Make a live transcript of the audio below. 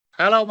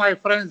Hello, my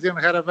friends in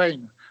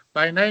Heerenveen.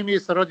 My name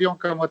is Rodion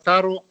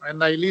Kamotaru,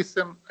 and I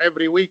listen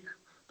every week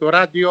to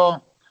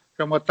Radio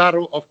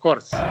Kamotaru, of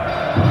course.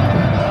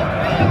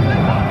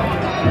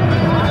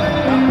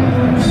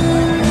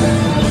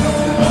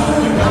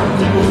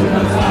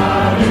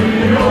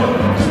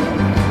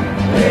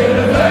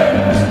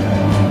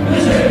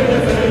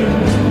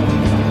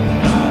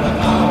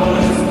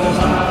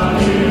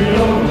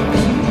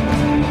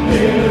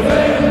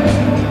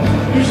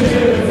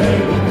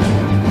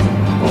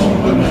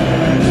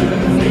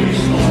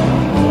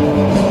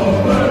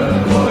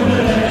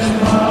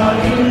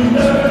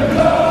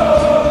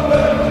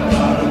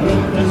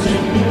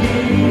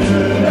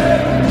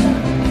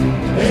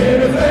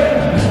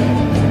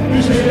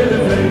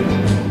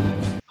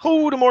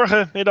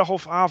 Goedemorgen, middag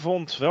of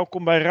avond.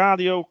 Welkom bij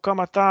Radio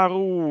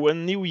Kamotaru.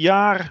 Een nieuw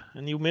jaar,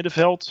 een nieuw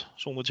middenveld,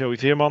 zonder Joey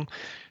Veerman.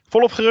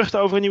 Volop geruchten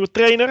over een nieuwe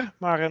trainer,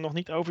 maar nog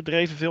niet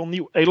overdreven veel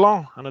nieuw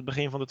elan aan het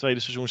begin van de tweede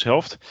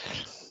seizoenshelft.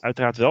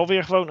 Uiteraard wel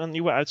weer gewoon een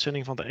nieuwe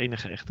uitzending van de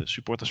enige echte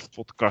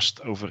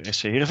supporterspodcast over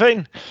SC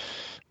Heerenveen.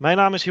 Mijn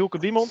naam is Hilke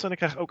Biemond en ik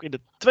krijg ook in de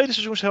tweede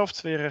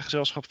seizoenshelft weer een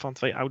gezelschap van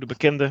twee oude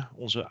bekenden.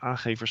 Onze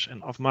aangevers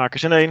en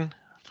afmakers in één.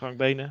 Frank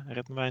Benen en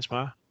Redme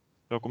Wijnsma.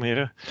 Welkom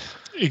heren.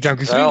 Ik dank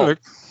u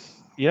vriendelijk.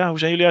 Ja, hoe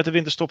zijn jullie uit de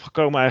winterstop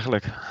gekomen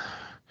eigenlijk?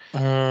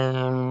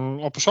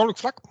 Op persoonlijk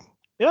vlak?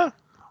 Ja?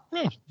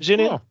 Zin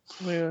in?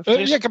 Ja,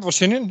 ik heb er wel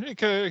zin in.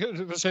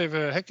 Het was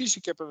even hectisch.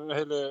 Ik heb een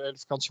hele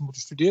vakantie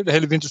moeten studeren. De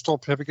hele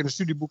winterstop heb ik in de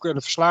studieboeken en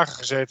de verslagen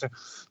gezeten.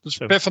 Dus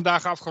per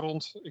vandaag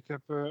afgerond. Ik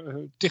heb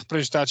 10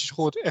 presentaties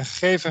gehoord en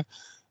gegeven.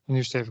 En nu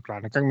is het even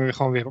klaar. Dan kan ik me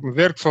gewoon weer op mijn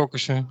werk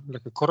focussen.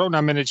 Lekker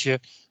corona managen.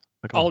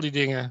 Al die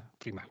dingen,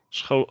 prima.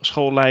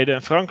 School leiden.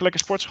 En Frank, lekker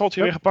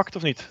sportschooltje weer gepakt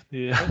of niet?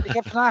 Ik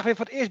heb vandaag weer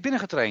voor het eerst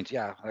binnengetraind.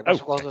 Ja, ik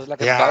was ook wel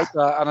lekker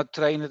buiten aan het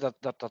trainen.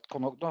 Dat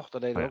kon ook nog.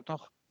 Dat deden we ook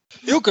nog.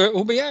 Hilke,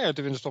 hoe ben jij uit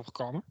de winterstop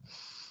gekomen?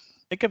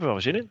 Ik heb er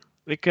wel zin in.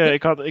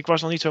 Ik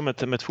was nog niet zo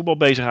met voetbal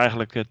bezig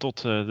eigenlijk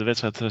tot de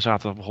wedstrijd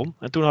zaterdag begon.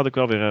 En toen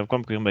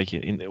kwam ik weer een beetje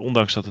in,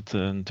 ondanks dat het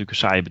natuurlijk een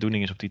saaie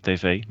bedoeling is op die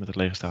tv met het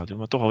lege stadion,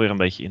 maar toch alweer een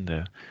beetje in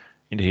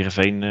de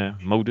Heerenveen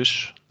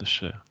modus.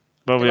 Dus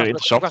wel weer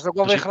interessant. Ik was er ook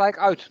wel weer gelijk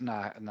uit.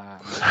 Daar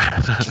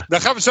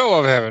gaan we het zo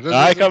over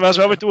hebben. Ik was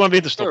wel weer toe aan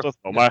winterstop. Dat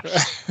wel. Maar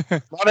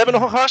we hebben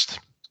nog een gast.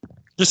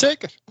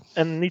 Jazeker.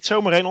 En niet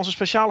zomaar één. Onze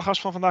speciale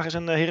gast van vandaag is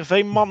een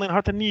Heerenveen-man in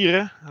hart en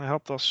nieren. Hij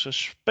had als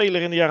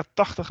speler in de jaren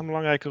 80 een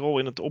belangrijke rol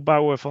in het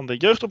opbouwen van de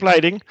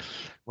jeugdopleiding.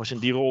 Was in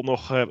die rol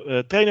nog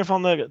trainer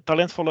van de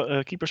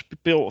talentvolle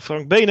keeperspupil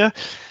Frank Benen.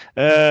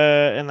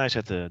 En hij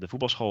zette de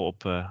voetbalschool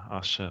op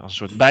als een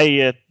soort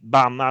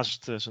bijbaan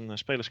naast zijn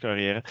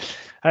spelerscarrière.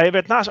 Hij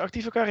werd na zijn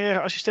actieve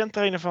carrière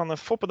assistenttrainer van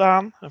Foppe de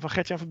Haan en van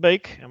Gert-Jan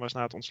Verbeek. En was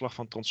na het ontslag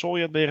van Trond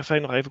Solje bij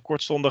Heerenveen nog even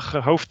kortstondig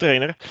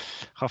hoofdtrainer.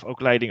 Gaf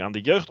ook leiding aan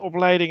de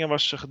jeugdopleiding en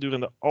was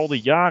gedurende al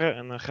die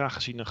jaren een graag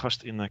geziene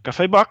gast in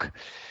Café Bak.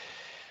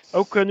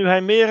 Ook nu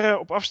hij meer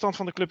op afstand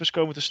van de club is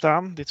komen te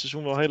staan, dit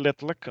seizoen wel heel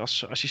letterlijk,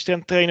 als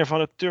assistent-trainer van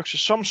het Turkse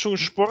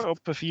Samsunspor op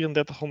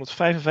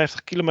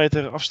 3455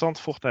 kilometer afstand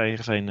vocht hij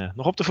Heerenveen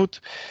nog op de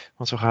voet.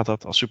 Want zo gaat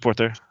dat als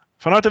supporter.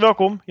 Van harte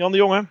welkom, Jan de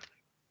Jonge.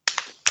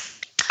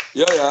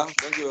 Ja,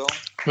 dankjewel.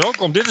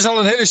 Welkom, dit is al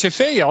een hele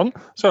cv, Jan.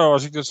 Zo,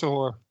 als ik dat zo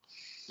hoor.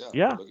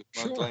 Ja. Dat is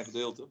maar een klein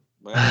gedeelte.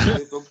 Maar ja, je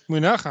weet ook, moet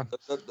je nagaan.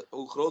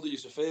 Hoe groter je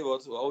cv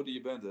wordt, hoe ouder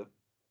je bent, hè.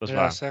 Dat is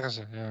waar. Zeggen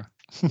ze, ja.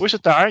 Hoe is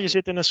het daar? Je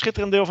zit in een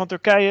schitterend deel van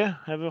Turkije,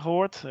 hebben we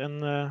gehoord. En,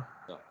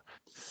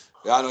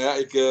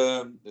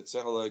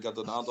 ik had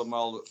een aantal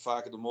maal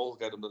vaker de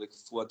mogelijkheid, omdat ik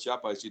Fuat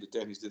Chapa is hier de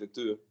technisch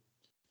directeur.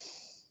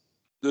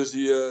 Dus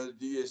die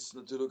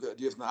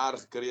heeft een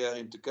aardige carrière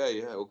in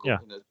Turkije, hè? Ook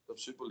in het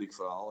Super League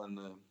verhaal.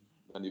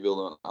 En die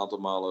wilde een aantal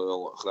malen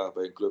wel graag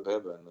bij een club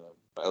hebben. En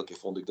elke keer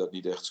vond ik dat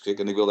niet echt geschikt.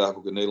 En ik wilde eigenlijk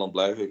ook in Nederland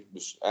blijven.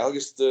 Dus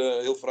eigenlijk is het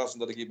heel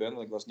verrassend dat ik hier ben,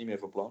 want ik was niet meer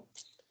van plan.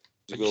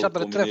 Dus je zat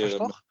bij de Treffers,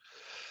 toch?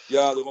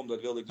 Ja, daarom.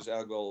 Dat wilde ik dus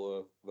eigenlijk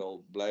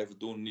wel blijven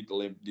doen. Niet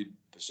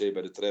per se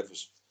bij de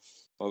Treffers,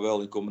 maar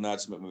wel in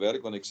combinatie met mijn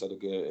werk. Want ik zat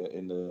ook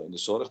in de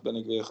zorg ben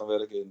ik weer gaan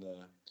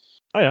werken.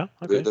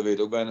 Dat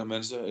weten ook weinig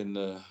mensen.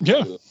 In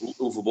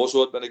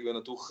Oeverboshoort ben ik weer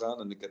naartoe gegaan.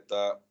 En ik heb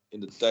daar in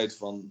de tijd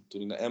van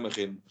toen ik naar Emmen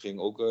ging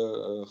ook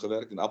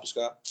gewerkt in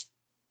Appelska.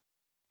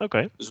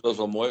 Okay. Dus dat was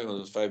wel mooi,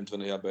 want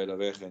 25 jaar ben je daar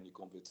weg en je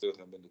komt weer terug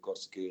en ben de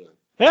kortste keren.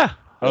 Ja,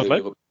 dat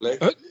leuk.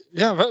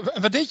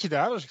 Wat deed je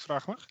daar, als ik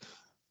vraag mag?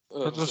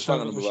 Dat was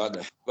vervangende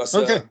bewaarder.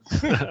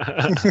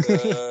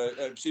 In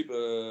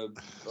principe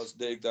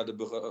deed ik daar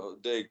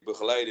deed ik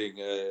begeleiding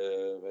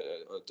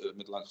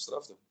met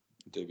langgestraften.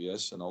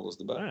 TBS en alles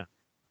erbij. Dat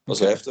was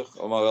heftig,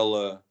 maar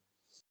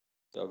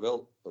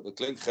wel, dat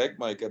klinkt gek,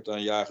 maar ik heb daar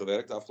een jaar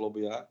gewerkt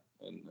afgelopen jaar.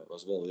 En het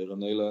was wel weer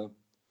een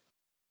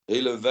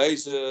hele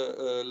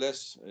wijze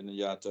les in een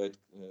jaar tijd.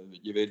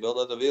 Je weet wel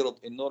dat de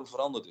wereld enorm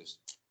veranderd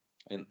is.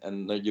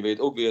 En je weet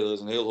ook weer, er is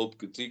een heel hoop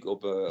kritiek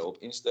op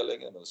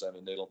instellingen. En daar zijn we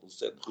in Nederland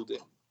ontzettend goed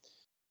in.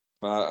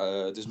 Maar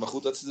het is maar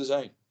goed dat ze er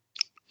zijn.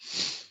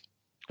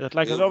 Dat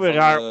lijkt me wel weer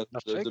raar.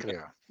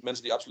 De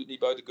mensen die absoluut niet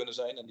buiten kunnen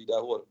zijn en die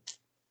daar horen.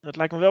 het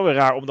lijkt me wel weer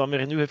raar om dan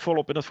weer nu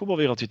volop in dat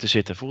voetbalwereldje te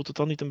zitten. Voelt het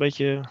dan niet een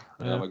beetje...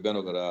 Ja, maar ik ben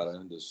ook een raar,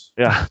 hè, dus...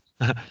 Ja.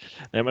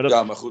 Nee, maar dat...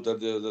 Ja, maar goed,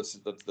 dat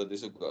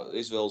is ook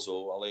is wel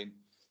zo.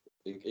 Alleen,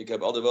 ik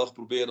heb altijd wel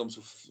geprobeerd om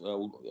zo...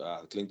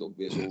 het klinkt ook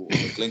weer zo...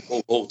 Het klinkt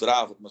ook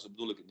hoogdravend, maar zo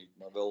bedoel ik het niet.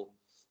 Maar wel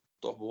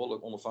toch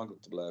behoorlijk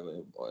onafhankelijk te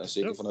blijven. En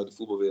zeker vanuit de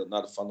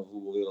voetbalwereld, van de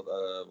voetbalwereld.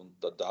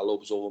 Want daar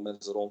lopen zoveel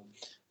mensen rond.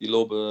 Die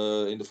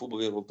lopen in de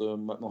voetbalwereld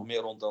nog meer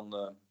rond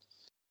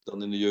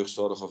dan in de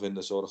jeugdzorg of in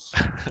de zorg.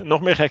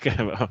 Nog meer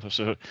gekken.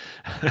 Zo.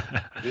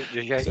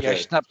 Dus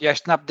jij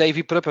snapt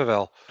Davy Prupper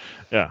wel?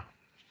 Ja.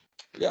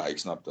 Ja, ik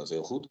snap dat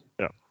heel goed.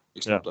 Ja.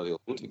 Ik snap dat heel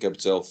goed. Ik heb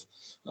het zelf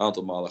een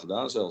aantal malen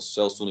gedaan.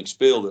 Zelfs toen ik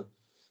speelde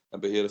en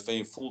bij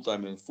Heerenveen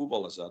fulltime in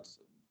voetballen zat.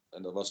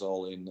 En dat was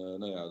al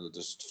dat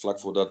is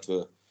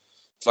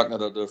vlak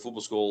nadat de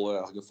voetbalschool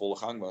eigenlijk in volle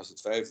gang was,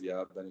 het 5e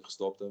jaar, ben ik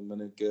gestopt en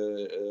ben ik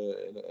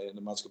in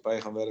de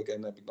maatschappij gaan werken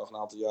en heb ik nog een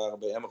aantal jaren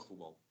bij Emmen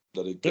gevoetbald.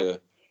 Dat ik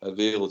het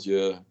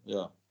wereldje,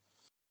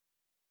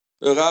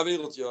 een raar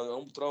wereldje, een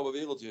onbetrouwbaar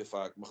wereldje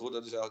vaak. Maar goed,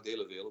 dat is eigenlijk de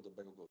hele wereld. Daar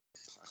ben ik ook wel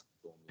achter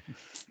gekomen.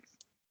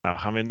 Nou,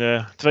 gaan we in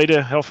de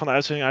tweede helft van de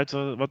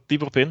uitzending wat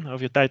dieper op in.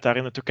 Over je tijd daar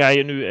in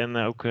Turkije nu en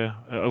ook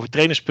over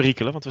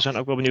trainersperikelen. Want we zijn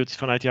ook wel benieuwd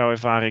vanuit jouw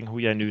ervaring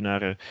hoe jij nu naar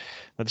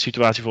de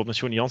situatie bijvoorbeeld met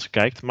Johnny Jansen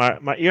kijkt.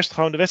 Maar eerst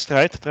gewoon de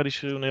wedstrijd.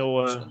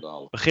 Traditioneel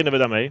beginnen we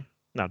daarmee.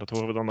 Nou, dat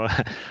horen we dan.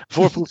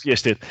 Voorproefje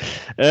is dit.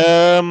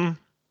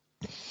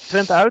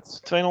 Twente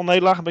uit. 2-0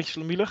 nederlaag. Een beetje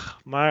slemielig.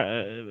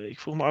 Maar ik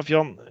vroeg me af,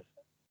 Jan.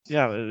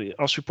 Ja,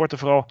 als supporter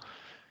vooral.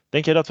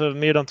 Denk jij dat we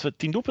meer dan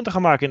 10 doelpunten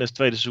gaan maken in het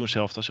tweede seizoen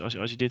zelf,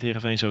 als je dit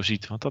Heerenveen zo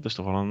ziet? Want dat is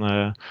toch wel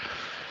een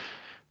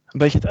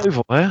beetje het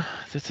euvel, hè?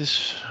 Het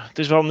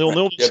is wel 0-0.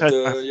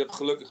 Je hebt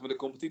gelukkig met de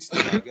competitie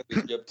te maken.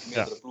 Je hebt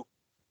meerdere ploegen.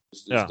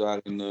 Dus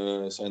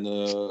daarin zijn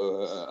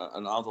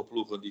een aantal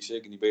ploegen die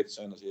zeker niet beter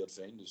zijn dan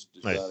Heerenveen. Dus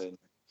daarin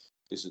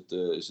is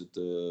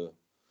het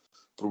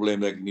probleem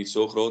denk ik niet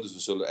zo groot. Dus we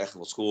zullen echt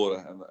wat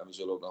scoren en we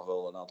zullen ook nog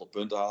wel een aantal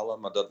punten halen.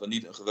 Maar dat we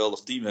niet een geweldig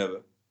team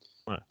hebben.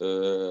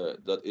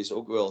 Dat is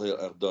ook wel heel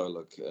erg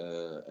duidelijk.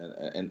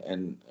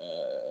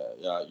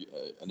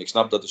 En ik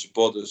snap dat de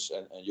supporters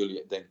en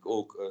jullie denk ik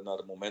ook naar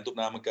de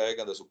momentopname kijken.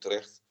 En dat is ook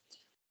terecht.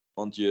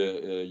 Want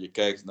je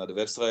kijkt naar de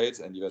wedstrijd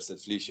en die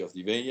wedstrijd verlies je of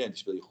die win je. En die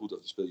speel je goed of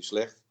die speel je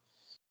slecht.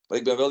 Maar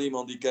ik ben wel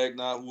iemand die kijkt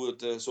naar hoe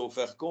het zo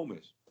ver gekomen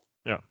is.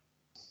 Ja.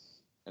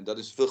 En dat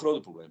is een veel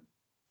groter probleem.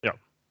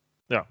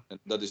 Ja. En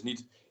dat is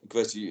niet een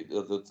kwestie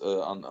dat het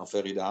aan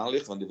Ferry de Haan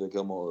ligt. Want die wil ik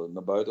helemaal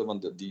naar buiten.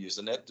 Want die is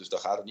er net. Dus daar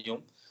gaat het niet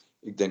om.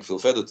 Ik denk veel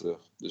verder terug.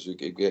 Dus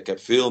ik heb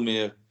veel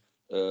meer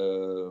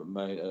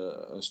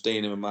een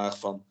steen in mijn maag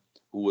van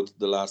hoe het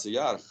de laatste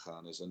jaren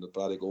gegaan is. En dan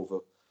praat ik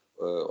over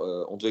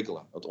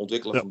ontwikkelen. Het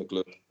ontwikkelen van de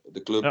club.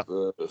 De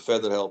club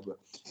verder helpen.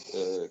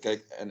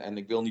 Kijk, en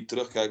ik wil niet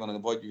terugkijken, want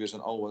dan word je weer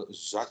zo'n oude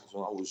zak,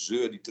 zo'n oude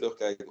zeur die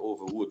terugkijkt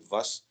over hoe het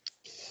was.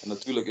 En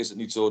natuurlijk is het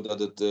niet zo dat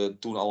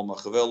het toen allemaal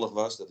geweldig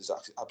was. Dat is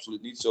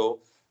absoluut niet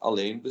zo.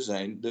 Alleen, we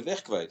zijn de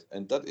weg kwijt.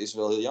 En dat is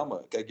wel heel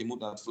jammer. Kijk, je moet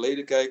naar het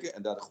verleden kijken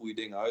en daar de goede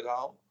dingen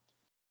uithalen.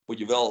 Moet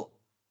je wel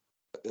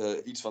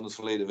iets van het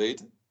verleden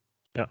weten.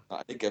 Ja.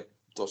 Nou, ik heb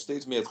toch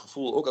steeds meer het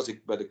gevoel, ook als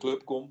ik bij de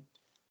club kom.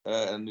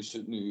 En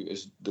nu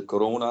is de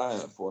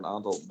corona. Voor een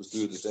aantal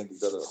bestuurders denk ik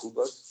dat het goed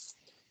was.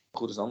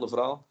 Goed is een ander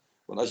verhaal.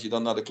 Want als je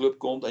dan naar de club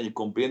komt en je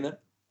komt binnen.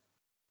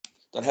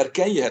 Dan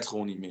herken je het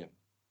gewoon niet meer.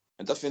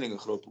 En dat vind ik een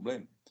groot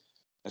probleem.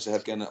 En ze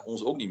herkennen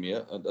ons ook niet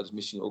meer. En dat is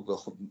misschien ook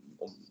wel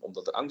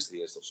omdat er angst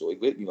heerst of zo. Ik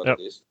weet niet wat het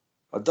is.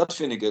 Maar dat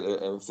vind ik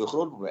een veel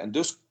groter probleem. En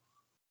dus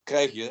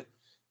krijg je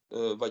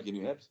wat je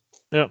nu hebt.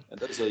 Ja. En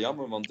dat is heel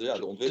jammer, want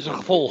de ontwikkeling... Het is een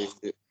gevolg.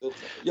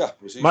 Ja,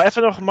 precies. Maar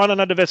even nog mannen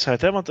naar de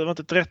wedstrijd, hè? Want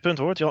het terecht punt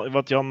hoort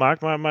wat Jan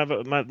maakt.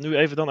 Maar nu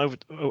even dan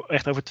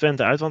echt over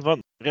Twente uit.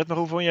 Want Redmer,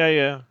 hoe vond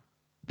jij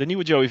de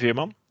nieuwe Joey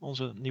Veerman?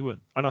 Onze nieuwe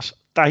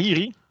Anas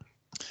Tahiri?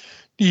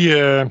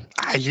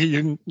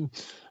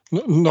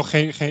 Nog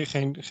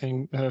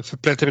geen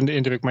verpletterende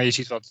indruk, maar je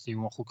ziet wat die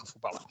jongen goed kan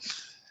voetballen.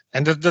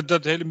 En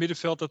dat hele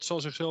middenveld, dat zal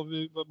zichzelf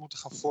weer wat moeten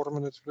gaan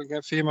vormen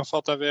natuurlijk. Veerman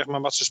valt daar weg,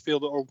 maar Matze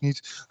speelde ook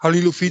niet.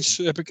 Halilovic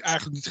heb ik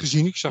eigenlijk niet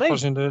gezien. Ik zag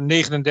pas in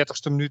de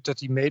 39e minuut dat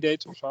hij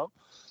meedeed of zo.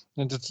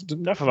 En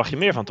daar verwacht je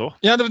meer van, toch?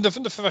 Ja, daar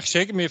verwacht je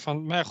zeker meer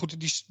van. Maar goed,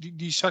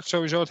 die zakt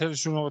sowieso het hele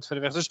seizoen al wat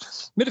verder weg.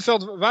 Dus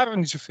middenveld waren er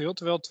niet zoveel.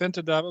 Terwijl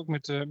Twente daar ook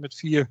met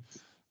 4...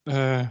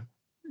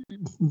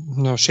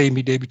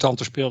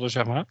 semi-debutanten speelden,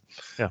 zeg maar.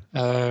 Ja.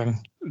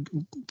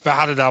 We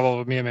hadden daar wel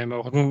wat meer mee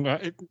mogen doen.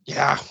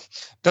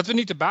 Dat we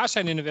niet de baas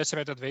zijn in een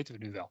wedstrijd, dat weten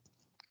we nu wel.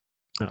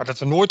 Ja. Maar dat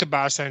we nooit de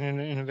baas zijn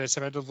in een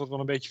wedstrijd, dat wordt wel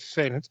een beetje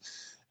vervelend.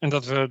 En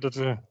dat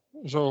we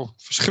zo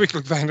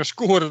verschrikkelijk weinig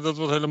scoren, dat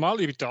wordt helemaal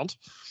irritant.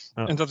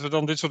 Ja. En dat we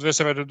dan dit soort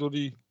wedstrijden door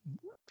die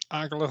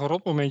akelige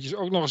rotmomentjes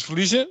ook nog eens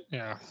verliezen.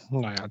 Ja,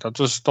 nou ja, dat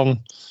was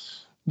dan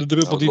de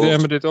druppel die de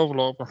emmer dit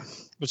overlopen.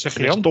 Wat zeg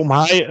je, Jan? Tom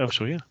Haaien,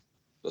 sorry.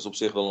 Dat is op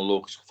zich wel een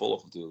logisch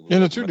gevolg natuurlijk. Ja,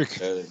 natuurlijk. Als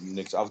je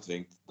niks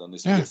afdwingt, dan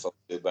is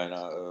het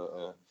bijna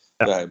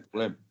een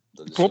probleem.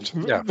 Klopt.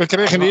 We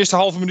kregen in de eerste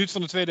halve minuut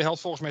van de tweede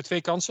helft volgens mij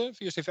 2 kansen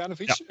via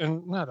Stefanovic. Ja.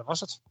 En nou, dat was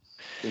het.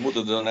 Je moet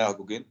er dan eigenlijk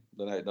ook in.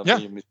 Dan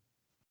vind je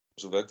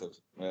Zo werkt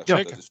het. Ja,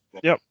 zeker.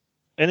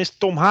 En is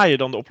Tom Haaien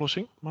dan de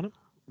oplossing, mannen?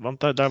 Want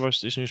daar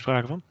is nu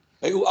sprake van.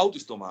 Hey, hoe oud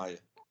is Tom Haaien?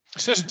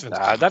 26.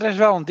 Ja, dat is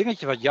wel een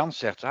dingetje wat Jan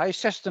zegt. Hij is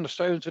 26,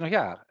 27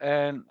 jaar.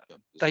 En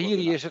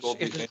Tahiri is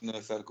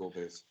geen verkoop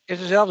heeft. Is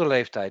dezelfde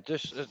leeftijd.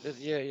 Dus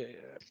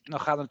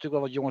nou gaan er natuurlijk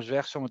wel wat jongens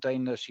weg.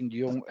 Zometeen Siem de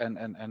Jong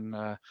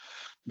en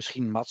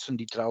misschien Madsen,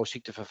 die trouwens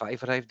ziekte van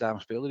Vijver heeft. Daarom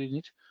speelde hij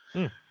niet.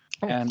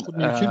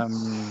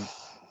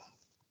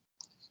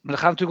 Maar er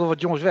gaan natuurlijk wel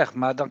wat jongens weg.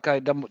 Maar dan kan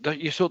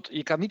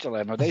je kan niet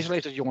alleen maar deze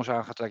leeftijd jongens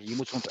aan gaan trekken. Je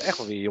moet soms echt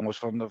wel weer jongens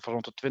van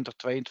rond de 20,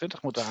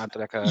 22 moeten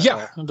aantrekken.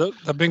 Ja,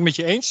 dat ben ik met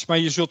je eens. Maar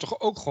je zult toch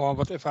ook gewoon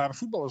wat ervaren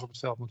voetballers op het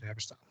veld moeten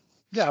hebben staan.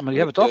 Ja, maar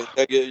die hebben toch?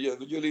 Kijk,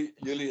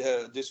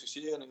 jullie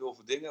discussiëren nu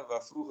over dingen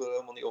waar vroeger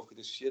helemaal niet over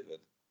gediscussieerd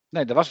werd.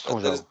 Nee, dat was het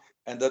gewoon zo.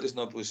 En dat is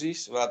nou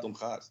precies waar het om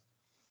gaat.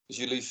 Dus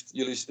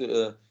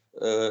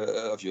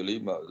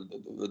maar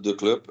de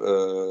club,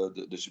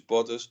 de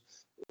supporters,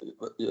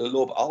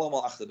 lopen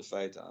allemaal achter de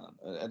feiten aan.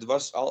 En het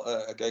was al,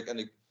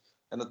 kijk,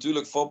 en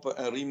natuurlijk Foppe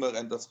en Riemer,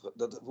 en dat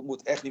we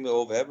moeten echt niet meer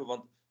over hebben,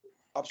 want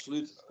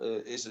absoluut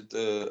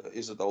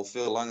is het al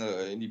veel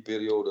langer in die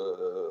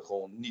periode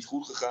gewoon niet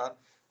goed gegaan.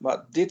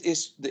 Maar dit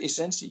is de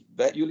essentie.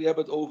 Jullie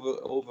hebben het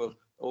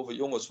over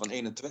jongens van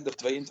 21,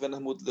 22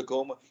 moeten er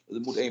komen. Er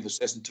moet een van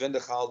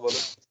 26 gehaald worden.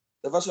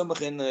 Dat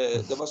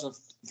was een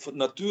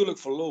natuurlijk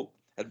verloop.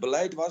 Het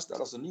beleid was dat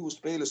als er nieuwe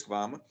spelers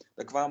kwamen,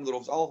 dan kwamen er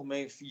over het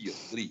algemeen 4,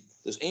 3.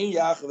 Dus 1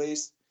 jaar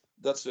geweest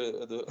dat ze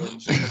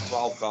er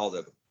 12 gehaald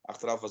hebben.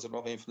 Achteraf was het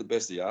nog een van de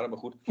beste jaren, maar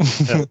goed.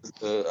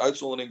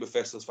 Uitzondering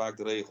bevestigt vaak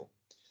de regel.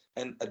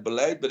 En het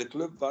beleid bij de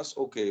club was,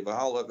 oké,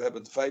 we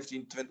hebben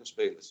 15, 20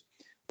 spelers.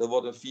 Er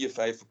worden 4,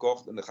 5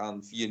 verkocht en er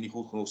gaan 4 niet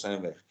goed genoeg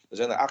zijn weg. Er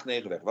zijn er 8,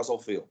 9 weg, was al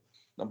veel.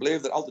 Dan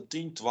bleven er altijd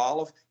 10,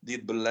 12 die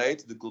het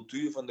beleid, de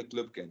cultuur van de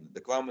club kenden.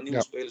 Er kwamen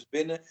nieuwe spelers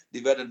binnen,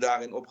 die werden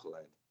daarin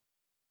opgeleid.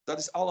 Dat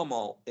is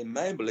allemaal in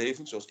mijn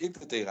beleving, zoals ik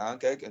er tegenaan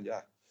kijk. En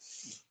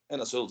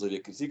dan zullen ze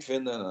weer kritiek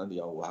vinden. En dan,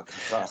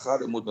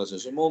 dat moet maar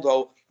zijn mond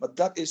houden. Maar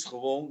dat is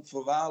gewoon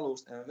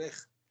verwaarloosd en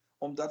weg.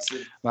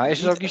 Maar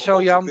is het ook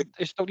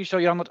niet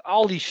zo, Jan, dat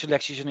al die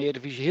selecties in de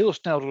Eredivisie heel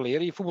snel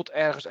roleren? Je voetbalt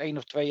ergens 1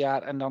 of 2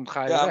 jaar en dan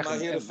ga je weg. Ja, maar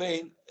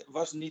Heerenveen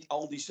was niet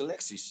al die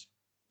selecties.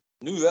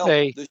 Nu wel,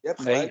 nee, dus je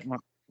hebt gelijk. Nee,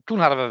 maar toen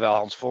hadden we wel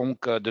Hans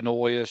Vonk, De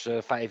Nooijers,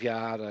 5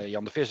 jaar,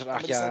 Jan de Visser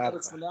 8 jaar. Maar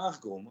die zijn vandaan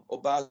gekomen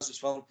op basis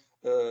van...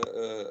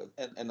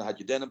 en dan had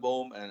je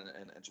Denneboom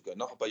en zo kun je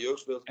nog een paar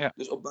jeugdspelers. Ja.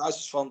 Dus op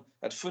basis van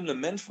het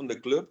fundament van de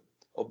club,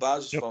 op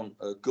basis van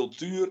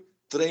cultuur,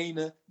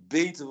 trainen,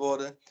 beter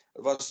worden,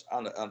 was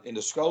in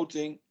de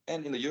scouting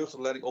en in de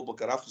jeugdopleiding op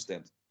elkaar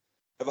afgestemd.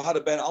 En we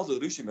hadden bijna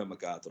altijd ruzie met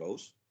elkaar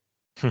trouwens.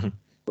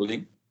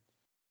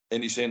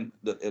 In die zin,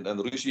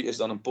 en ruzie is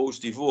dan een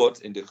positief woord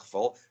in dit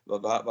geval. We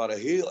waren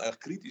heel erg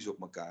kritisch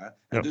op elkaar.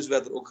 En dus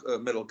werd er ook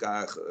met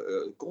elkaar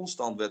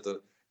constant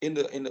in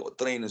de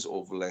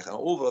trainersoverleg. En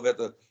overal werd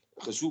er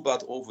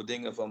gezoebaat over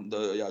dingen van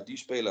die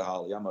speler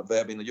halen. Ja, maar wij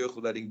hebben in de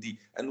jeugdopleiding die.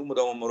 En noem het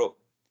allemaal maar op.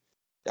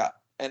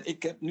 Ja, en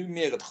ik heb nu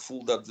meer het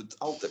gevoel dat het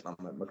altijd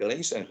met elkaar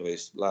eens zijn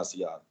geweest de laatste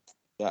jaren.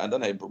 Ja, en dan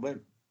heb je een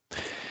probleem.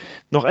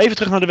 Nog even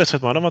terug naar de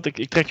wedstrijd, mannen. Want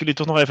ik trek jullie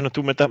toch nog even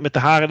naartoe met de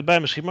haren erbij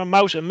misschien. Maar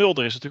Maus en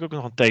Mulder is natuurlijk ook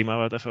nog een thema waar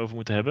we het even over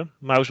moeten hebben.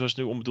 Maus was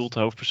nu onbedoeld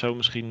hoofdpersoon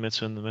misschien met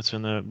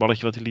zijn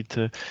balletje wat hij liet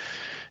in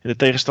de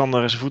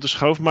tegenstander zijn voeten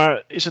schoof.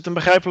 Maar is het een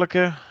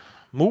begrijpelijke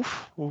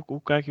move?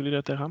 Hoe kijken jullie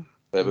daar tegenaan?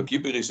 We hebben een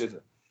keeper hier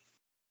zitten.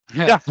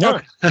 Ja.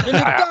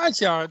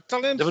 Inderdaad,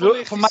 talent.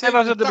 Voor mij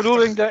was het de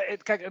bedoeling.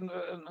 Kijk,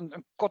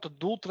 een korte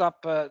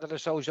doeltrap, dat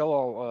is sowieso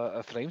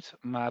al vreemd.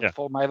 Maar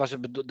voor mij was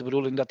het de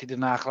bedoeling dat hij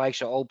daarna gelijk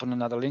zou openen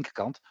naar de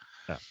linkerkant.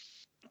 Ja.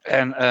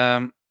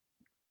 En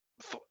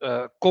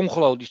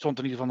Congolo, die stond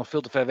in ieder geval nog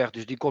veel te ver weg,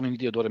 dus die kon hij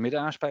niet door de midden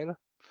aanspelen.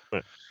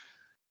 Nee.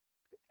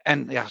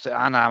 En als de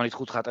aanname niet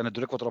goed gaat en de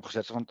druk wordt erop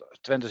gezet, want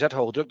Twente zet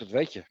hoge druk, dat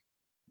weet je.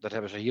 Dat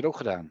hebben ze hier ook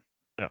gedaan.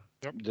 Ja.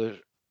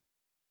 Dus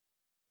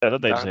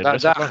dat deden ze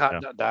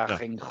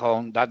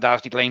daar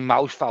is niet alleen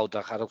Maus fout,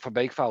 daar gaat ook Van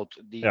Beek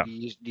fout. Die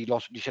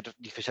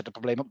verzet het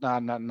probleem op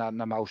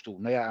naar Maus toe.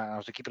 Nou ja,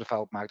 als de keeper een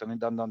fout maakt,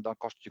 dan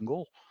kost het je een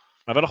goal.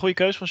 Maar wel een goede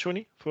keus van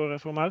Johnny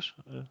voor Maus?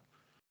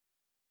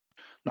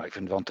 Nou, ik vind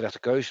het wel een terechte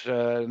keus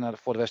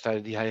voor de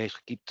wedstrijden die hij heeft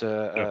gekiept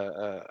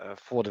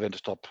voor de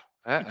winterstop.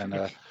 Hè? En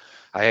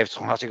hij heeft het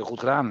gewoon hartstikke goed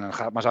gedaan. En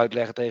ga het maar eens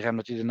uitleggen tegen hem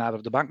dat hij daarna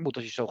op de bank moet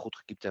als je zo goed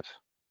gekiept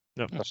hebt.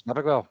 Ja. Dat snap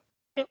ik wel.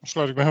 Ja,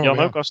 sluit ik bij Jan,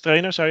 ook als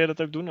trainer, zou je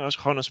dat ook doen? Als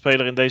gewoon een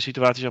speler in deze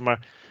situatie, zeg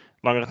maar,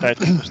 langere tijd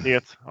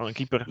geïnvesteerd aan een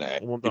keeper? Nee,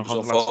 keeper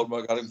zo'n fout,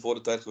 maar ik had hem voor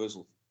de tijd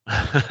gewisseld.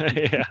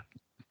 Ja.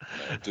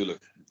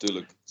 Natuurlijk.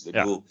 Ik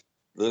bedoel,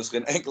 er is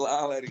geen enkele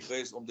aanleiding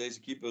geweest om deze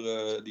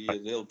keeper, die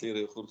heel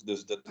tere goed,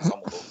 dus dat is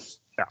allemaal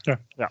logisch.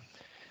 Ja.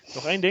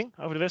 Nog één ding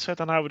over de wedstrijd,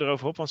 dan houden we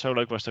erover op, want zo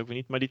leuk was het ook weer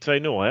niet. Maar die 2-0,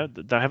 hè,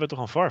 daar hebben we toch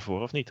een VAR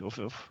voor, of niet?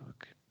 Of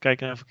kijk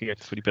nou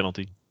verkeerd voor die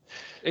penalty?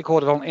 Ik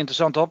hoorde wel een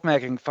interessante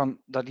opmerking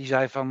dat die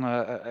zei van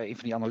een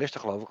van die analisten,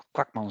 geloof ik,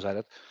 Kwakman zei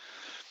dat.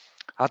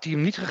 Had hij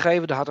hem niet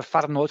gegeven, dan had de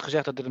VAR nooit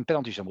gezegd dat dit een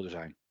penalty zou moeten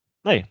zijn.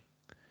 Nee,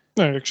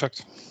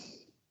 exact.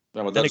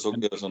 Ja, maar dat is ook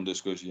weer zo'n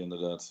discussie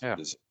inderdaad. Ja.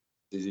 Dus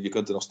je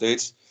kunt er nog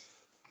steeds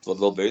Het wordt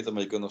wel beter,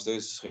 maar je kunt nog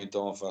steeds geen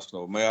touw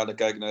vastknopen. Maar ja, dan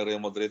kijk ik naar Real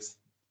Madrid.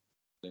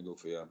 Ik denk ook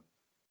van ja,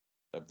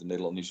 je hebt in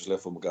Nederland niet zo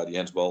slecht voor elkaar. Die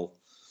handsbal,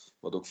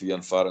 wat ook via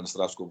een VAR en een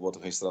strafschop wordt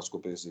er geen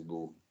strafschop is. Ik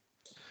bedoel,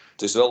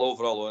 het is wel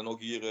overal hoor. En ook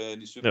hier in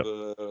die super,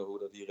 hoe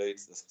dat hier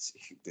heet. Dat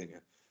is, ik denk, ja,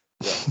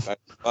 ga je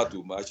er VAR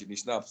toe. Maar als je het niet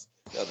snapt,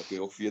 ja, dan kun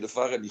je ook via de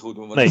VAR niet goed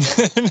doen. Maar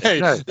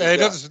nee,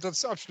 dat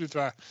is absoluut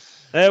waar.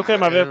 Nee, oké,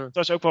 maar het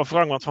was ook wel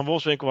wrang, want Van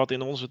Wolfswinkel had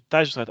in onze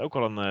thuiswedstrijd ook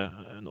wel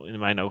in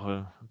mijn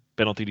ogen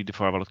penalty die de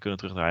VAR wel had kunnen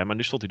terugdraaien. Maar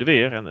nu stond hij er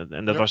weer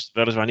en dat was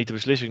weliswaar niet de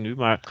beslissing nu,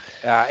 maar...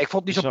 Ja, ik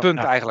vond het niet zo'n punt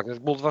eigenlijk.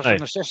 Het was in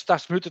de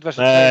 86 minuten, het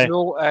was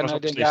 2-0 en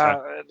ik denk,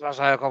 het was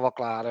eigenlijk al wel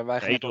klaar. En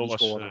wij gingen niet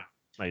scoren.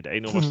 Nee,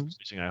 de 1-0 was de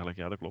beslissing eigenlijk,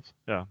 ja, dat klopt.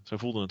 Ja, zo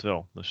voelden het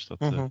wel. Dus dat,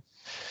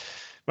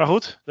 maar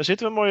goed, daar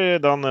zitten we mooi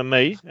dan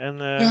mee. En,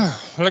 ja,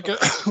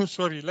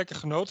 lekker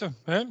genoten.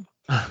 Hè?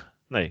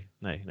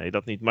 Nee,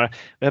 dat niet. Maar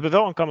we hebben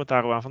wel een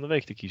Kamataro aan van de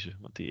week te kiezen.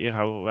 Want die eer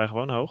houden wij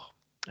gewoon hoog.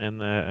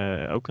 En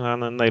ook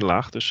aan een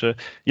nederlaag. Dus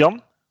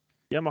Jan,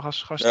 jij mag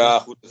als gast... Ja,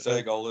 goed, dat zei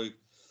ik al. Ik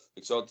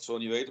zou het zo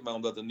niet weten, maar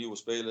omdat er een nieuwe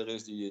speler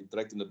is die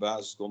direct in de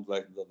basis komt,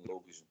 lijkt me dat een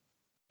logische.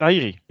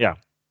 Tahiri, ja.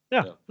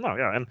 Nou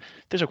ja, en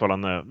het is ook wel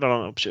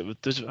een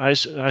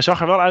hij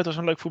zag er wel uit als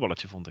een leuk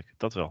voetballertje, vond ik.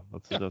 Dat wel.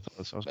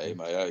 Nee,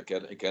 maar ja,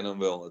 ik ken hem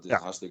wel. Het is een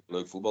hartstikke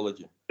leuk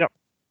voetballetje.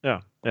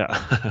 Ja.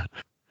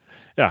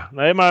 Ja,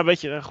 nee, maar een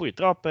beetje een goede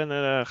trap en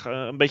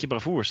een beetje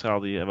bravoure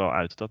straalde hij wel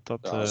uit.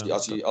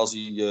 Als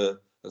hij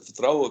het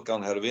vertrouwen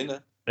kan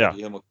herwinnen, dat hij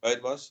helemaal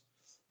kwijt was,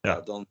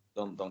 dan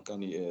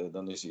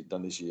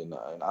is hij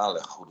een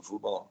aanleg goede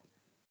voetballer.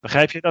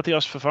 Begrijp je dat hij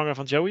als vervanger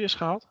van Joey is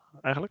gehaald,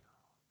 eigenlijk?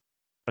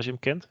 Als je hem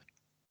kent?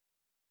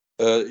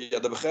 Ja,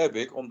 dat begrijp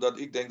ik, omdat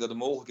ik denk dat de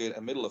mogelijkheden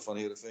en middelen van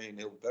Heerenveen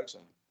heel beperkt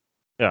zijn.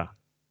 Ja.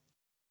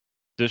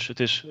 Dus het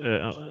is,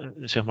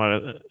 zeg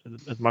maar,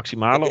 het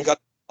maximale...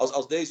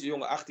 Als deze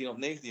jongen 18 of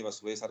 19 was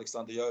geweest, had ik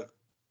staan te juichen.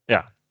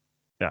 Ja.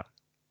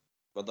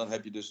 Want dan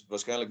heb je dus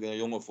waarschijnlijk weer een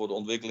jongen voor de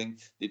ontwikkeling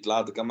die het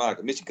later kan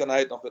maken. Misschien kan hij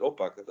het nog weer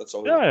oppakken. Dat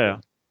zou ja.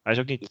 Hij is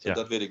ook niet... Dus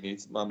dat weet ik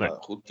niet. Maar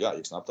goed, ja,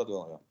 ik snap dat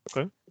wel. Ja.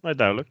 Oké, nee,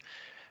 duidelijk.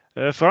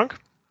 Frank,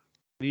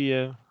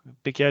 wie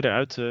pik jij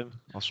eruit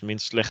als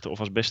minst slechte of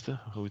als beste?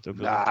 Hoe het ook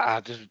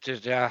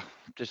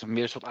het is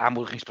meer een soort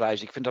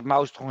aanmoedigingsprijs. Ik vind dat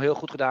Maus het gewoon heel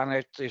goed gedaan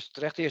heeft. Het is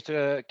terecht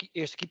de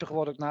eerste keeper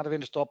geworden na de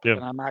winterstop. Ja.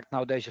 En hij maakt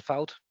nou deze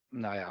fout.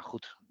 Nou ja,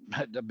 goed.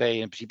 Dan ben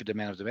je in principe de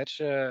man of the match.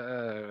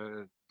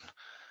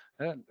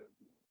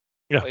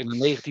 In een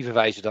negatieve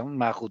wijze dan.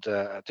 Maar goed,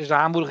 het is een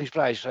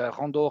aanmoedigingsprijs.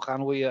 Gewoon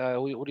doorgaan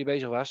hoe die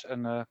bezig was.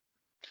 En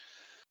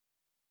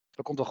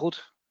dat komt wel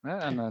goed. Hè?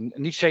 En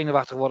niet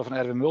zenuwachtig worden van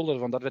Erwin Mulder.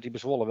 Want dat werd hij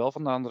bezwollen wel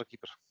van de andere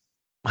keeper.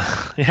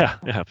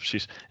 ja,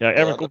 precies. Ja,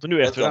 Erwin komt er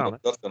nu echt weer aan.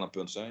 Dat kan een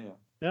punt zijn,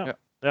 ja.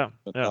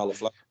 Mentale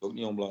vlak is ook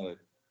niet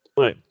onbelangrijk.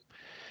 Nee.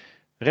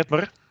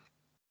 Redmer?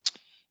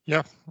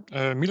 Ja,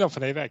 Milan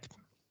van Ewijk.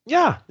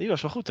 Ja, die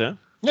was wel goed, hè?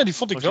 Ja, die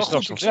vond ik wel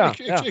goed.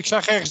 Ik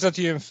zag ergens dat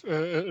hij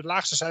het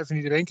laagste cijfer van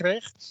iedereen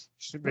kreeg.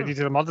 Dus ik weet niet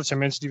helemaal. Dat zijn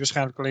mensen die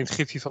waarschijnlijk alleen het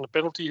gifje van de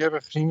penalty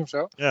hebben gezien of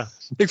zo. Ja.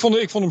 Ik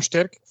vond hem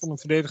sterk. Ik vond hem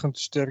verdedigend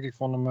sterk. Ik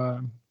vond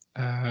hem...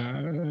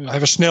 hij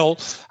was snel.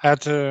 Hij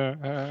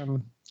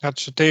had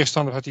zijn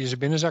tegenstander in zijn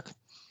binnenzak.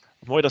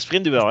 Mooi dat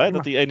sprintduel, hè?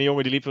 Dat die ene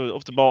jongen die liep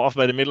op de bal af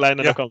bij de middenlijn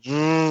en dan kan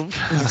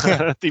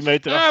 10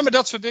 meter af. Ja, maar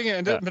dat soort dingen.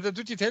 En maar dat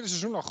doet hij het hele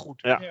seizoen al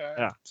goed. Ja.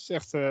 Het is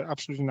echt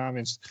absoluut een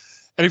aanwinst.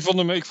 En ik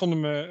vond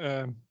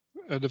hem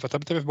wat dat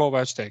betreft boven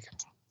uitsteken.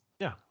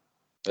 Ja,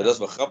 dat is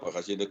wel grappig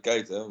als je er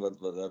kijkt, hè, wat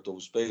je hebt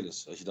over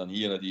spelers. Als je dan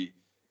hier naar die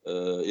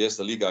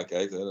eerste liga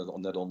kijkt, hè,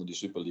 net onder die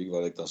Super League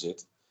waar ik dan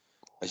zit.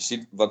 Als je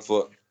ziet wat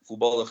voor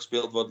voetbal er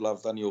gespeeld wordt, laten we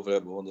het daar niet over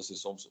hebben. Want er zit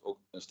soms ook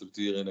een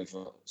structuur in.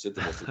 Zit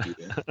er wel structuur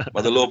in.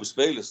 Maar er lopen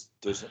spelers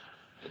tussen.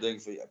 Dan denk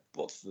ik van, ja,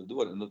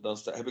 potverdorie. En dan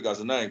heb ik als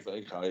een neiging van,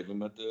 ik ga even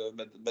met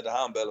de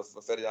Haan bellen.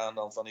 Verder aan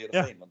dan van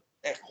Heerenveen. Ja.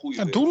 Echt goede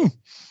ja,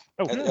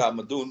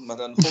 doen. Maar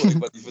dan hoor ik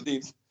wat hij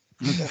verdient.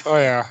 Oh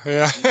ja.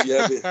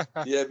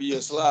 Die hebben hier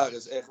een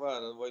salaris, echt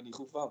waar. Daar word je niet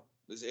goed van.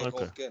 Dat is echt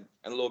ongekend.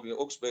 En dan lopen hier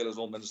ook spelers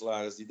rond met een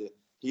salaris die er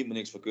hier maar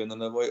niks voor kunnen. En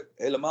daar word je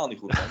helemaal niet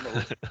goed van.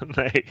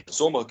 Maar nee.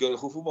 Sommigen kunnen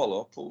goed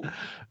voetballen, hoor.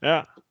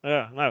 Ja,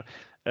 nou...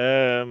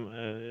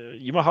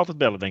 je mag altijd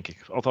bellen, denk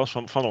ik. Althans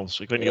van ons.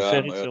 Ik weet niet of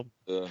Ferry iets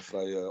wil.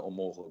 Vrij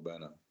onmogelijk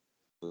bijna.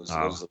 Dus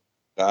dat is het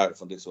rare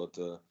van dit soort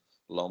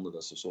landen,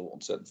 dat ze zo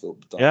ontzettend veel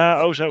betalen.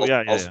 Ja, zo.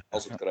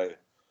 Als ze het krijgen.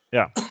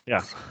 Ja.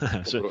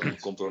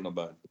 Komt er ook naar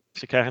buiten.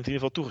 Ze krijgen het in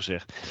ieder geval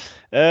toegezegd.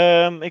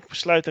 Ik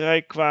besluit de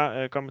rij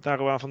qua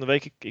Kamataro aan van de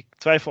week. Ik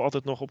twijfel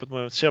altijd nog op het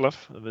moment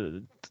zelf.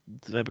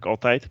 Dat heb ik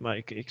altijd. Maar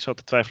ik zat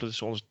te twijfelen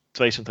tussen onze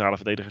 2 centrale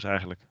verdedigers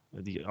eigenlijk.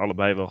 Die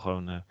allebei wel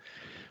gewoon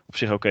op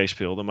zich oké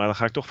speelden. Maar dan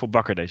ga ik toch voor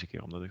Bakker deze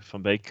keer. Omdat ik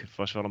Van Beek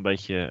was wel een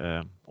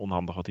beetje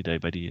onhandig wat idee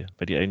bij die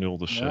 1-0.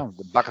 Dus,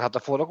 de Bakker had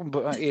daarvoor ook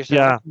een eerste...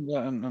 Ja,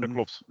 dat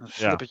klopt. Een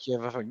slippertje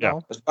waarvan ik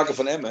Dat is Bakker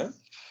van M, hè?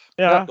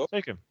 Ja,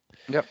 zeker.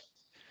 Ja.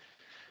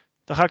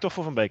 Dan ga ik toch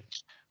voor Van Beek.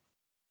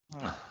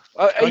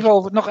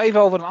 Nog even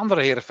over een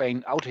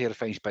andere oud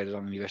Heerenveen speler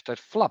dan in die wedstrijd.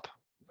 Flap.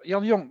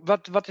 Jan Jong,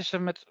 wat is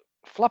er met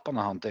Flap aan de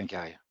hand, denk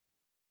jij?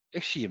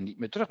 Ik zie hem niet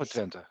meer terug bij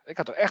Twente.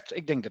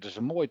 Ik denk dat is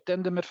een mooi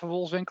tandem met Van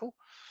Wolfswinkel.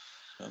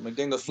 Ja, maar ik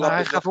denk dat Maar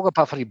hij gaf ook een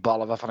paar van die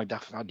ballen waarvan ik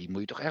dacht, die moet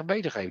je toch echt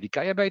beter geven. Die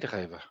kan je beter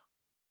geven.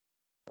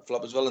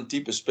 Flap is wel een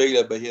type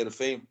speler bij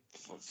Heerenveen.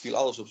 Viel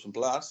alles op zijn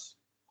plaats.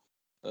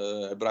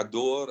 Hij brak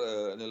door.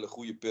 Een hele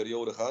goede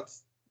periode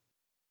gehad.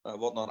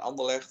 Wordt naar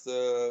Anderlecht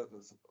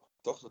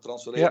toch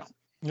getransfereerd.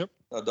 Ja. Yep.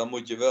 Nou, dan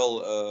moet je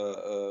wel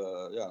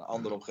een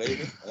andere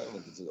omgeving.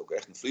 Want het is ook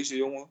echt een Friese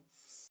jongen.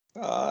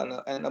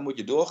 Ja, en dan moet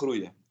je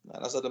doorgroeien.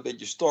 En als dat een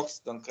beetje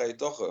stokt, dan krijg je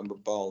toch een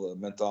bepaalde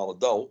mentale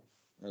dal.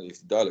 Die heeft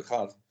hij duidelijk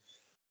gehad.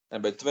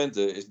 En bij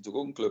Twente is het natuurlijk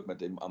ook een club met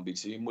die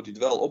ambitie. Moet hij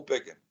het wel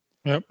oppikken.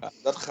 Ja. Ja,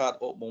 dat gaat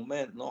op het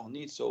moment nog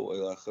niet zo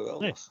heel erg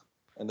geweldig. Nee.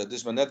 En dat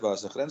is maar net waar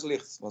zijn grens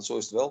ligt. Want zo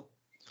is het wel.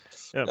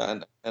 Ja.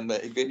 Ja,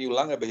 en ik weet niet hoe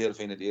lang hij bij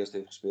Heerenveen het eerst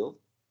heeft gespeeld.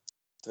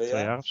 2 jaar?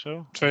 2 jaar of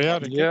zo? 2 jaar,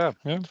 denk ik. Ja,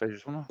 2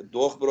 seizoenen.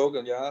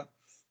 Doorgebroken, ja.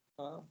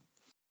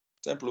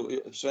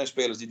 Het zijn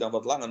spelers die dan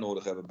wat langer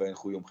nodig hebben bij een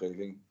goede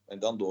omgeving. En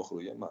dan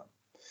doorgroeien. Maar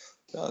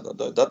ja,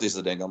 dat is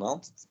er denk ik aan de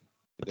hand.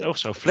 Het oog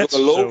zo flat. Het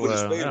is ook een lopende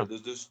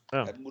speler. Dus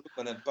het moet ook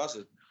maar net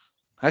passen.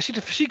 Hij ziet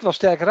er fysiek wel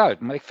sterker uit.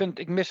 Maar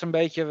ik mis een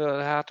beetje,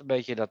 hij had een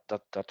beetje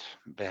dat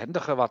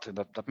behendige wat.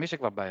 Dat mis ik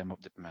wat bij hem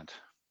op dit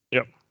moment.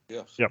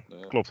 Ja,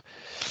 klopt.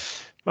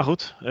 Maar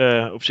goed,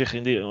 op zich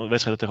in die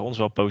wedstrijden tegen ons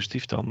wel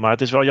positief dan. Maar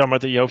het is wel jammer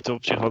dat je hoopt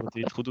op zich wel dat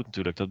hij het goed doet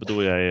natuurlijk. Dat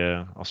bedoel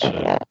jij als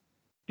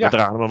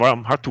dragen we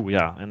warm hard toe,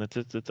 ja. En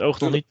het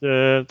oogt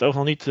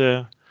nog niet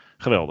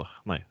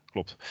geweldig. Nee,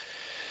 klopt.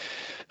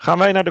 Gaan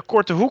wij naar de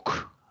korte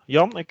hoek.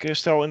 Jan, ik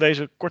stel in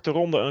deze korte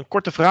ronde een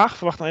korte vraag.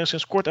 Verwacht een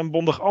enigszins kort en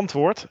bondig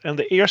antwoord. En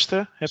de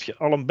eerste heb je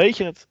al een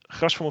beetje het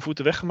gras van mijn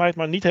voeten weggemaaid,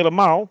 maar niet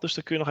helemaal. Dus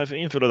dat kun je nog even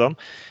invullen dan.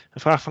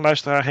 Een vraag van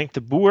luisteraar Henk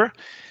de Boer.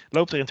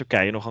 Loopt er in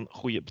Turkije nog een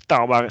goede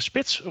betaalbare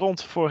spits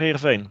rond voor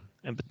Heerenveen?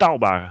 En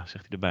betaalbare,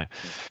 zegt hij erbij.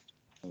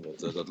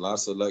 Dat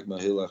laatste lijkt me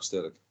heel erg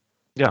sterk.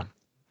 Ja,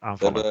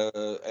 aanvallen.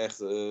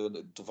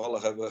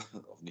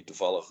 Of niet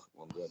toevallig,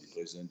 want die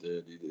president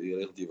die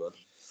regelt hier wat.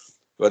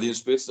 Waar die een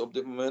spits op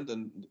dit moment.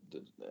 En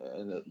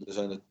er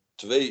zijn er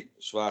 2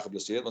 zwaar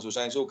geblesseerd. Want zo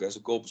zijn ze ook. Hè.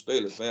 Ze kopen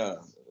spelers. Maar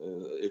ja,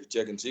 even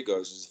checken in het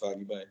ziekenhuis is het vaak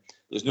niet bij. Er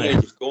is nu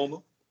eentje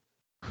gekomen.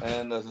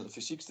 En dat is een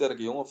fysiek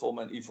sterke jongen.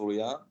 Volgens mij een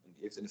Ivoriaan. Die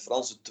heeft in de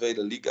Franse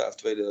tweede liga. Of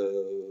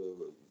tweede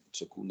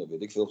seconde,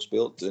 weet ik veel,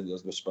 gespeeld. Dat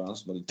is bij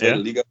Spaans. Maar die tweede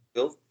liga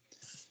gespeeld.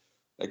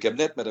 Ik heb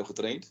net met hem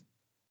getraind.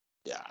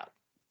 Ja,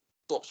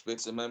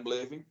 topspits in mijn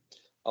beleving.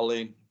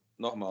 Alleen,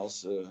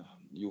 nogmaals...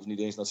 je hoeft niet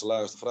eens naar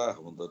salaris te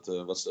vragen. Want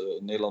wat ze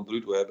in Nederland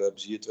bruto hebben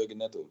ze hier 2 keer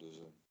netto. Dus,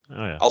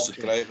 als ze het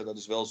krijgen, dat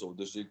is wel zo.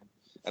 Dus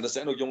en dat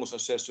zijn ook jongens van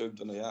 6,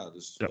 27 jaar.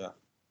 Dus ja.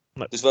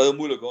 Nee. Het is wel heel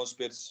moeilijk hoor, een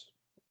spits.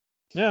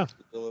 Ja. Het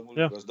is wel heel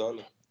moeilijk, dat is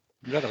duidelijk.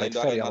 Ja, alleen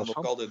daarin dan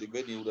nog altijd, ik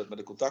weet niet hoe dat met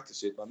de contacten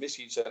zit. Maar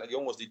misschien zijn er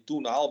jongens die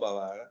toen haalbaar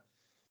waren.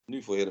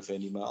 Nu voor Heerenveen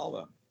niet meer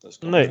haalbaar. Dat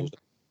kan nee.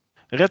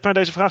 Red maar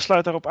deze vraag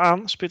sluit daarop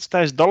aan. Spits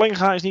Thijs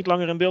Dallinga is niet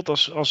langer in beeld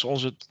als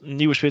onze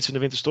nieuwe spits in de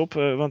winterstop.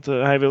 Want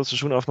hij wil het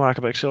seizoen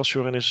afmaken bij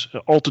Excelsior en is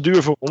al te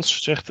duur voor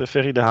ons, zegt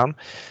Ferry de Haan.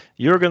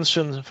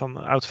 Jurgensen van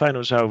Oud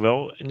Feyenoord zou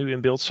wel nu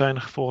in beeld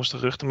zijn volgens de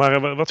geruchten.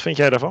 Maar wat vind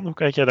jij daarvan? Hoe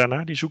kijk jij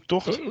daarnaar, die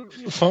zoektocht?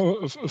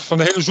 Van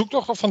de hele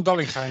zoektocht of van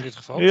Dallinga in dit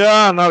geval?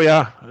 Ja, nou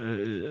ja,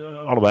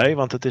 allebei.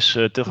 Want het is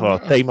toch wel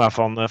het thema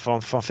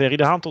van Ferry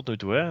de Haan tot nu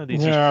toe.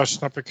 Hè?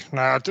 Snap ik.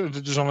 Nou,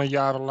 het is al een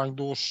jarenlang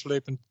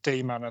doorslepend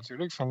thema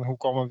natuurlijk. Van hoe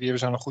komen we weer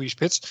eens aan een goede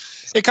spits.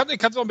 Ik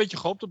had wel een beetje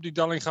gehoopt op die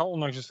Dallinga,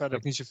 ondanks het feit dat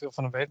ik niet zoveel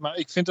van hem weet. Maar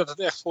ik vind dat het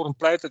echt voor hem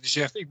pleit dat hij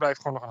zegt, ik blijf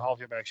gewoon nog een half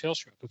jaar bij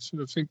Excelsior.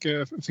 Dat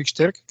vind ik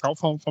sterk. Ik hou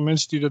van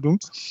mensen die dat doen.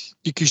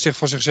 Die kiest echt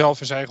voor zichzelf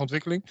en zijn eigen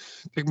ontwikkeling.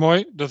 Vind ik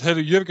mooi. Dat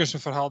hele Jurgensen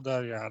verhaal,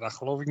 daar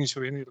geloof ik niet zo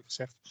in, eerlijk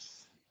gezegd.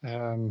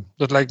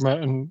 Dat lijkt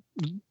me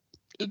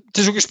het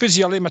is ook een spits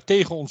die alleen maar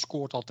tegen ons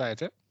scoort altijd,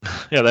 hè? Ja,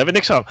 daar hebben we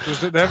niks aan. Dus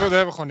daar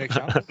hebben we gewoon niks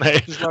aan.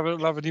 Nee. Dus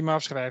laten we die maar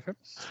afschrijven.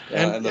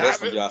 En de rest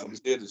van het jaar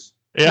geblesseerd is.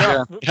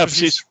 Ja,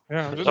 precies.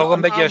 Ja, dat is ook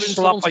een beetje een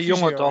slappe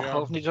jongen, toch? Ja.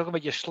 Of niet? Ook een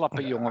beetje een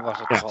slappe jongen was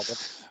het toch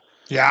altijd.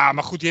 Ja,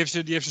 maar goed, die heeft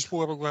zijn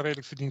spoor ook wel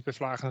redelijk verdiend bij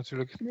Vlagen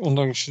natuurlijk.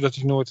 Ondanks dat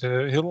hij nooit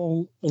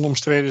heel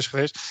onomstreden is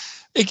geweest.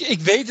 Ik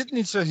weet het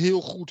niet zo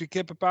heel goed. Ik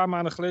heb een paar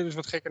maanden geleden eens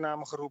wat gekke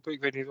namen geroepen.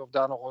 Ik weet niet of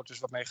daar nog ooit eens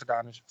wat mee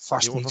gedaan is.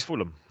 Vast die jongen niet. Van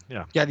Fulham.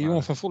 Ja, die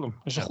jongen van Fulham.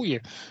 Dat is een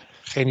goeie.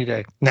 Geen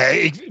idee.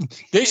 Nee,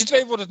 deze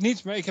 2 wordt het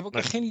niet. Maar ik heb ook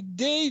echt geen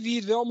idee wie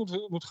het wel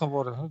moet gaan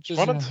worden. Het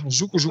is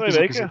zoeken. 2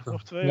 weken.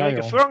 Nog 2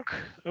 weken.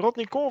 Frank,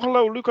 Rodney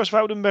Congelo, Lucas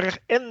Woudenberg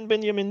en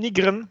Benjamin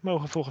Nigren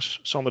mogen volgens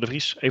Sander de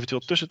Vries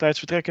eventueel tussentijds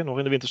vertrekken. Nog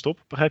in de winterstop.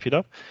 Begrijp je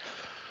dat?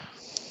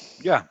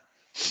 Ja.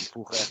 Die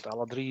voegen echt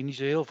alle 3 niet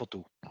zo heel veel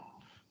toe.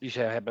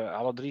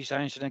 Alle 3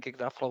 zijn ze denk ik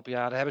de afgelopen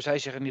jaren. Hebben zij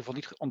zich in ieder geval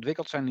niet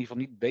ontwikkeld. Zijn in ieder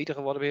geval niet beter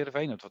geworden bij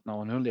Heerenveen. Dat wat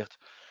nou in hun ligt.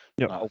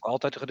 Ja. Nou, ook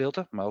altijd een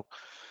gedeelte. Maar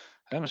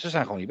ze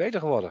zijn gewoon niet beter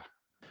geworden.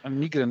 En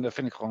Nigren, dat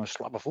vind ik gewoon een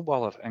slappe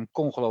voetballer. En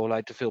Congelo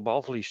leidt te veel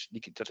balverlies.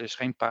 Dat is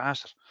geen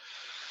paaser.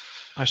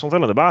 Hij stond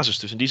wel in de basis.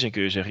 Dus in die zin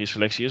kun je zeggen, je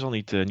selectie is al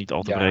niet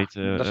al te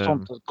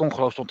breed.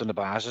 Congelo stond in de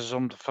basis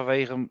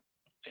vanwege...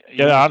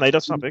 nee,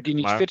 dat snap ik. Die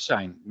niet fit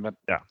zijn. Maar,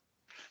 ja.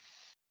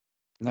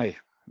 Nee.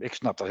 Ik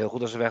snap dat heel goed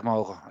dat ze weg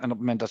mogen. En op het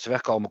moment dat ze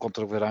wegkomen, komt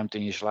er ook weer ruimte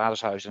in je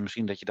salarishuis. En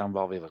misschien dat je dan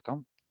wel weer wat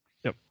kan.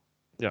 Ja.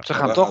 Ze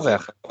gaan toch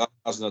weg. Waar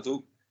gaan ze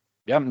naartoe?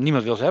 Ja,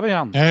 niemand wil ze hebben,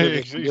 Jan. Nee,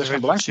 er is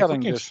geen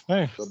belangstelling. Dus.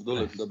 Nee. Dat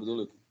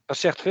bedoel ik. Dat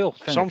zegt veel.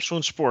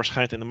 Samsung Spoor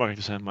schijnt in de markt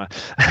te zijn.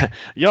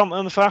 Maar Jan,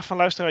 een vraag van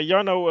luisteraar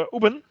Jarno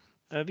Oeben.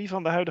 Wie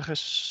van de huidige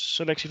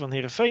selectie van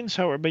Heerenveen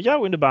zou er bij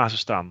jou in de basis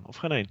staan? Of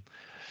geen één?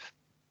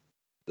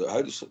 De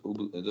huidige...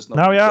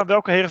 Nou ja,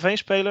 welke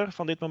Heerenveen-speler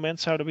van dit moment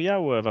zou er bij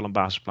jou wel een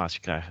basisplaatsje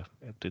krijgen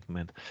op dit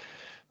moment?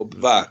 Op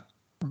waar?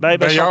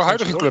 Bij jouw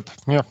huidige club.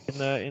 Ja.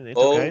 In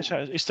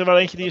Turkije. Is er wel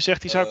eentje die je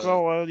zegt, die zou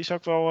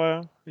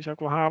ik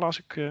wel halen als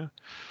ik...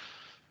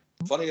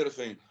 Van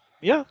Heerenveen?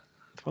 Ja,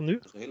 van nu.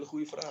 Dat is een hele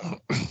goede vraag.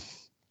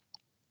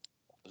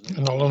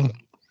 En al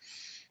een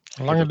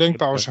lange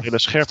denkpauze. Hele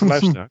scherpe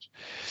luisteraars.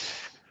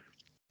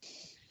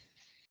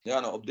 Ja,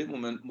 nou op dit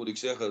moment moet ik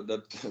zeggen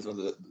dat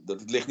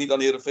het ligt niet aan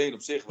Heerenveen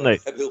op zich. Want Nee.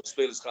 we hebben heel veel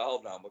spelers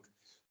gehaald namelijk.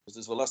 Dus het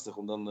is wel lastig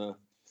om dan...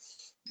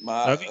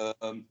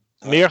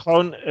 Meer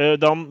gewoon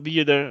dan wie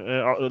je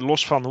er,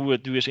 los van hoe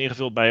het nu is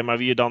ingevuld bij je, maar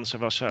wie je dan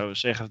zou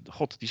zeggen,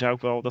 god, die zou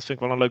ik wel, dat vind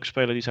ik wel een leuke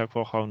speler, die zou ik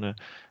wel gewoon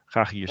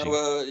graag hier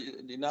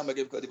zien. Die naam,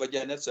 wat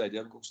jij net zei, die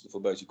heb ik ook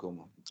voorbij zien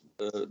komen.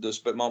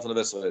 De man van de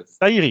wedstrijd.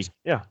 Tahiri,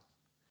 ja.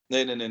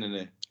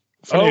 Nee.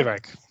 Van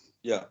Eerwijk.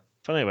 Ja.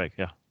 Van Eerwijk,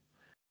 ja.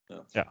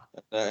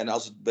 En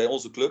als het bij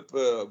onze club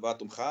waar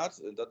het om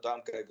gaat,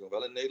 daarom kijken we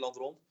wel in Nederland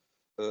rond.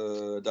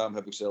 Daarom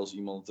heb ik zelfs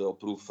iemand op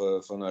proef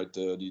vanuit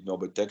die nou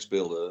bij Tech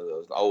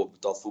speelde. Een oude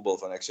betaald voetbal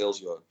van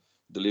Excelsior.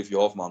 De Livie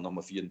Hofman, nog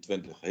maar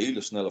 24.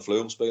 Hele snelle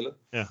vleugelspeler.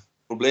 Ja. Het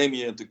probleem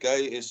hier in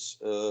Turkije is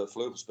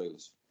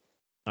vleugelspelers.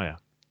 Oh ja.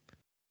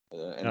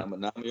 Dan met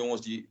name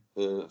jongens die...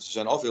 ze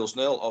zijn of heel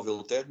snel, of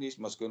heel technisch.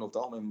 Maar ze kunnen op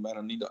het algemeen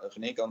bijna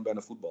geen één kant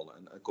bijna voetballen.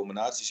 En in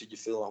combinatie zit je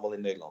veel nog wel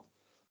in Nederland.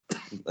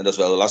 En dat is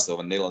wel lastig,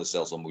 want in Nederland is het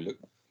zelfs al moeilijk.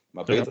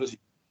 Maar beter is...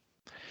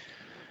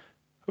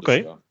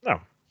 Oké. Nou...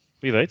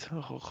 Wie weet,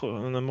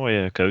 een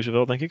mooie keuze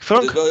wel, denk ik.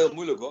 Frank? Het is wel heel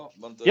moeilijk hoor,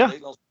 want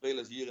Nederlandse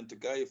spelers hier in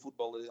Turkije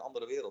voetballen is een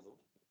andere wereld hoor.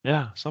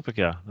 Ja, snap ik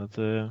ja.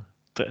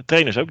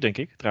 Trainers ook, denk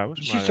ik, trouwens.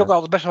 Je ziet ze ook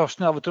altijd best wel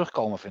snel weer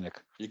terugkomen, vind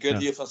ik. Je kunt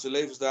hier van zijn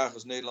levensdagen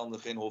als Nederlander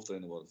geen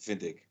hoofdtrainer worden,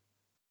 vind ik.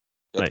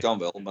 Ja, dat kan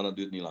wel, maar dat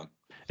duurt niet lang.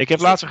 Ik heb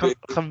laatst een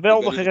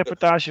geweldige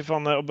reportage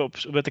van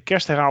met de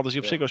kerst herhaalde die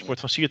op Ziggo Sport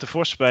van Siert de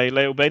Vos bij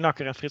Leo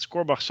Beenakker en Frits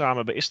Korbach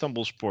samen bij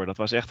Istanbulspor. Dat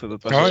was echt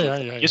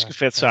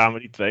Iskevet samen,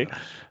 die twee.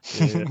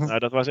 Nou,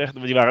 dat was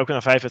echt, die waren ook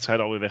na 5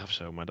 wedstrijden alweer weg of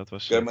zo. Maar, dat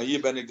was, maar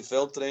hier ben ik de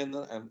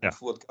veldtrainer en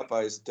Voort Kappa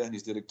is de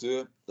technisch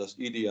directeur. Dat is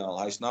ideaal.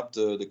 Hij snapt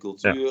de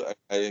cultuur,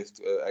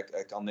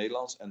 hij kan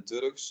Nederlands en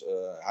Turks.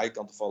 Hij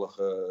kan toevallig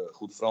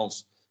goed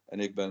Frans en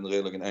ik ben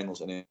redelijk in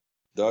Engels en in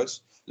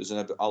Duits. Dus dan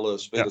heb je alle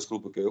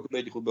spelersgroepen kun je ook een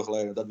beetje goed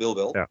begeleiden. Dat wil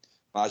wel. Ja.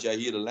 Maar als jij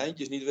hier de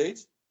lijntjes niet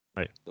weet,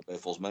 dan ben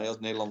je volgens mij als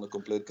Nederlander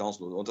compleet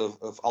kansloos.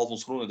 Want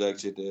Alfons Groenendijk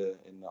zit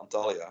in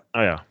Antalya.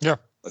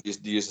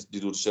 Die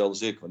doet hetzelfde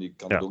als ik, want die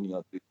kan het ook niet.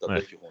 Dat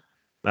weet je gewoon.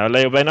 Nou,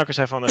 Leo Beenakker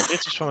zei van,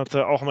 dit is van het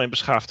algemeen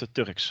beschaafde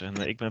Turks. En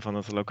ik ben van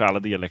het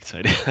lokale dialect,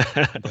 zei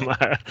hij.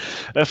 Maar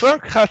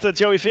Frank, gaat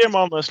Joey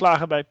Veerman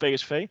slagen bij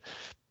PSV?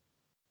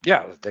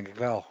 Ja, dat denk ik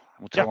wel.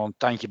 Er moet er wel een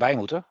tandje bij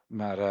moeten.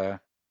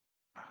 Maar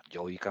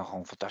Joey kan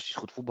gewoon fantastisch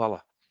goed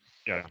voetballen.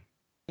 Ja.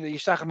 Je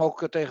zag hem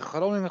ook tegen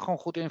Groningen gewoon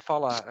goed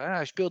invallen. Hè?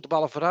 Hij speelt de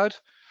ballen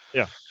vooruit.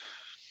 Ja.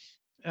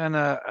 En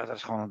dat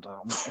is gewoon een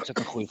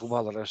ontzettend goede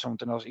voetballer.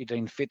 Zometeen als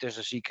iedereen fit is,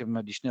 dan zie ik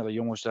hem die snelle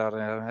jongens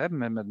daar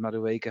met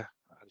Madueke.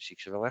 Die zie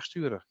ik ze wel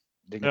wegsturen.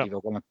 Ik denk dat hij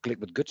ook wel een klik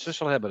met Gutsen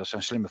zal hebben. Dat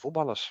zijn slimme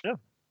voetballers. Ja.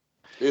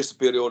 De eerste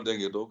periode denk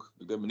ik het ook.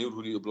 Ik ben benieuwd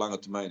hoe hij op lange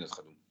termijn het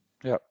gaat doen.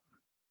 Ja.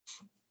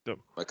 Maar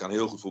hij kan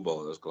heel goed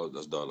voetballen, dat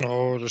is duidelijk.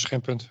 Oh, dat is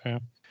geen punt. Ja.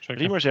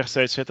 Riemer zegt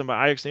steeds, zet hem bij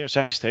Ajax neer.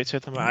 Zij steeds,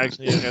 zet hem bij Ajax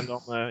neer en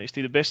dan is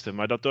hij de beste.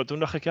 Maar toen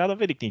dacht ik, dat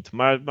weet ik niet.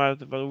 Maar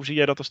hoe zie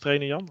jij dat als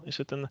trainer, Jan? Is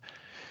het een...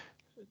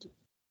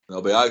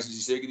 Nou, bij Ajax is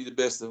hij zeker niet de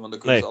beste, want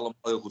dan kunnen ze allemaal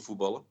heel goed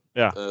voetballen.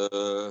 Ja.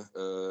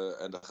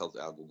 En dat geldt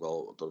eigenlijk ook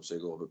wel tot op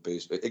zeker wel bij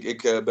PSV.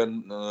 Ik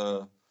ben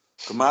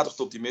gematigd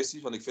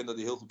optimistisch, want ik vind dat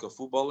hij heel goed kan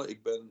voetballen.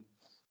 Ik ben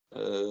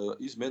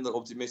iets minder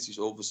optimistisch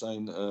over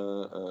zijn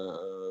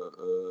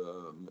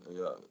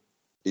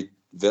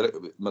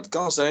maar het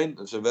kan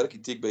zijn, zijn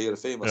werkethiek bij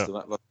Heerenveen was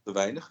te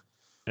weinig.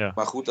 Ja.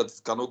 Maar goed,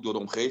 dat kan ook door de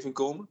omgeving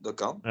komen. Dat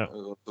kan. Ja.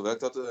 Zo werkt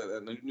dat.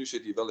 En nu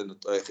zit hij wel in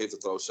het... Hij geeft het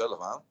trouwens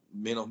zelf aan.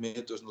 Min of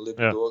meer tussen de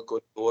lippen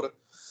door.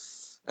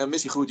 En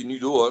misschien groeit hij nu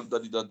door.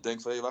 Dat hij dat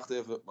denkt van... Hey, wacht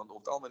even. Want op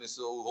het algemeen is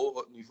het zo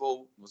hoog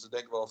niveau. Want ze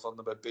denken wel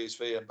van bij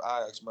PSV en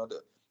Ajax. Maar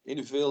de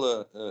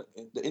individuele...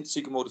 de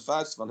intrinsieke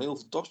motivatie van heel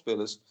veel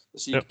topspelers...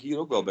 Dat zie ik hier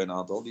ook wel bij een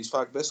aantal. Die is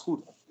vaak best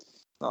goed.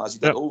 Nou, als hij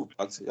dat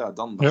overpakt...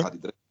 dan gaat hij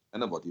erin. En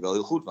dan wordt hij wel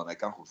heel goed. Want hij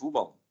kan goed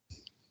voetballen.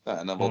 Ja,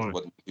 en dan wordt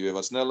hij weer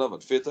wat sneller,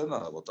 wat fitter.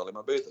 Nou, dan wordt het alleen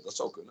maar beter. Dat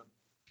zou kunnen.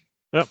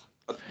 Ja.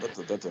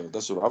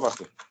 Dat zullen we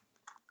afwachten.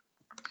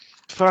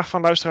 Vraag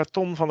van luisteraar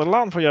Ton van der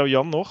Laan voor jou,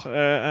 Jan, nog.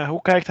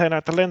 Hoe kijkt hij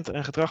naar talent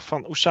en gedrag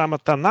van Oussama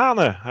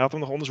Tanane? Hij had hem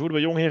nog onderzocht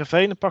bij Jong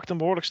Heerenveen en pakte hem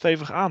behoorlijk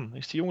stevig aan.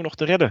 Is die jongen nog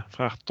te redden?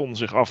 Vraagt Ton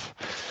zich af.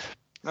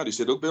 Nou, die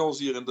zit ook bij ons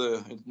hier in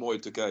het mooie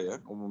Turkije, hè,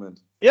 op het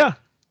moment.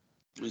 Ja.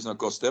 Die is naar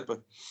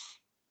Kosteppen.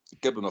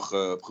 Ik heb hem nog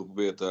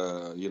geprobeerd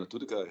hier naartoe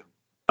te krijgen.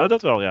 Oh,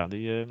 dat wel, ja.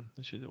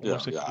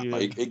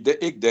 Maar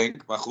ik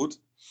denk, maar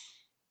goed.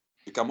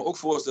 Ik kan me ook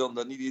voorstellen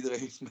dat niet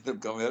iedereen met hem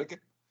kan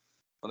werken.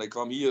 Want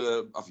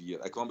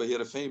hij kwam bij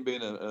Heerenveen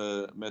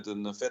binnen met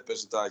een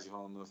vetpercentage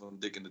van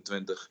dik in de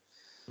 20.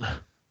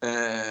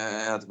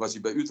 Toen was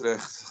hij bij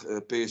Utrecht,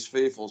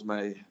 PSV volgens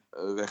mij,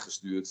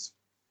 weggestuurd.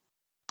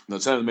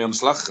 Dan zijn we mee aan de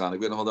slag gegaan. Ik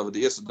weet nog wel dat we de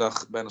eerste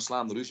dag bijna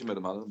slaande ruzie met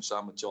hem hadden.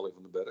 Samen met Charlie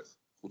van den Berg.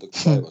 Goed dat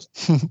ik erbij was.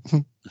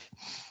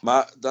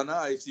 Maar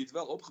daarna heeft hij het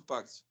wel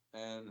opgepakt.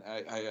 En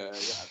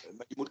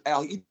maar je moet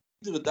eigenlijk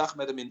iedere dag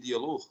met hem in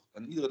dialoog.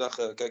 En iedere dag,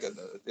 kijk,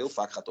 het heel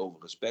vaak gaat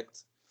over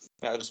respect.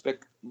 Ja,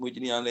 respect moet je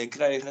niet alleen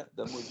krijgen,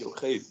 dat moet je ook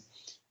geven.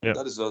 Ja.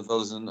 Dat is wel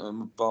eens een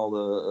bepaalde,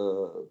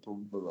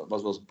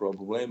 was wel eens een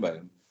probleem bij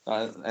hem.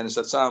 En hij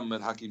zat samen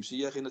met Hakim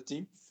Ziyech in het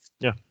team.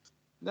 Ja.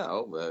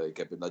 Nou, ik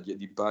heb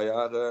die paar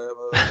jaar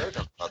leuk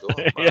aan gehad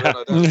hoor. Maar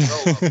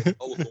uiteindelijk wel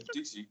alle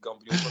competitie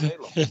kampioen van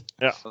Nederland.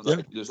 Ja. Dan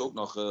had je dus ook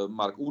nog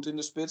Mark Oet in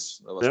de spits.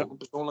 Dat was ook een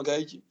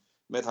persoonlijkheidje.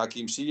 Met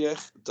Hakim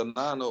Ziyech,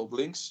 Tanane op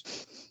links.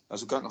 Nou,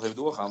 zo kan ik nog even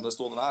doorgaan. Dat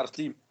stond een aardig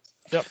team.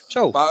 Ja.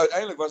 Zo. Maar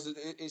uiteindelijk was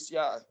het,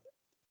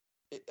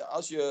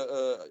 als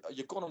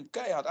je kon hem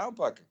keihard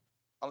aanpakken.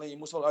 Alleen je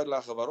moest wel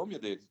uitleggen waarom je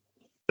deed.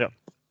 Ja.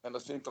 En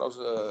dat vind ik trouwens,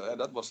 en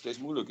dat wordt steeds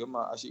moeilijker.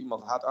 Maar als je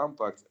iemand hard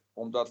aanpakt,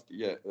 omdat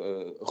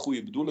je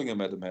goede bedoelingen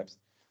met hem hebt,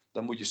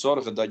 dan moet je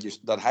zorgen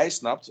dat hij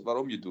snapt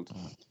waarom je het doet.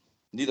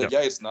 Niet dat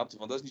jij het snapt,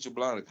 want dat is niet zo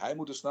belangrijk. Hij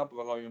moet snappen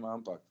waarom je hem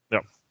aanpakt.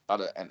 Ja.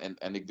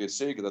 En ik weet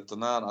zeker dat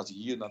Tanane, als hij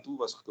hier naartoe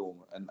was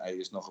gekomen, en hij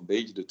is nog een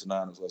beetje de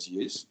Tanane zoals hij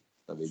is,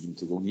 dat weet je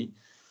natuurlijk ook niet,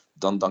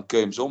 dan kun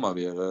je hem zomaar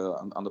weer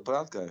aan de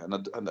praat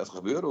krijgen. En dat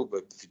gebeurde ook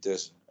bij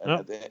Vitesse.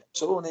 En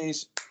zo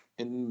ineens,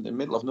 in the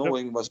middle of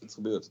nowhere, was het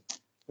gebeurd.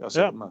 Ja,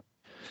 zeg het maar.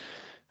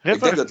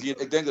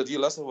 Ik denk dat hier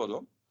lastig wordt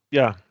hoor.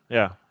 Ja.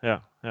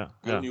 Ik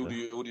weet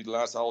niet hoe hij de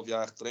laatste half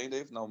jaar getraind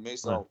heeft. Nou,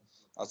 meestal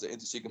als de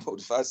intrinsieke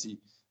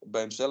motivatie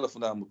bij hemzelf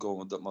vandaan moet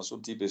komen, maar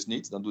zo'n type is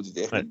niet, dan doet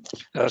hij het echt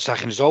niet. Ja, dat zag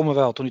je in de zomer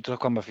wel, toen hij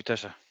terugkwam bij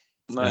Vitesse.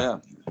 Nou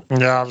ja.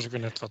 Ja, was ik weer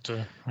net wat...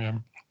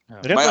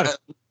 Maar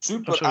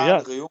super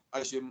aardige jongen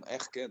als je hem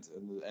echt kent.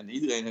 En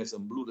iedereen heeft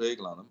een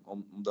bloedhekel aan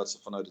hem. Omdat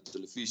ze vanuit de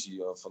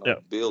televisie of vanuit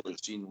de beelden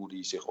zien hoe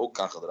hij zich ook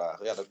kan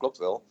gedragen. Ja, dat klopt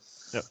wel.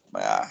 Ja.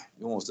 Maar ja,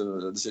 jongens,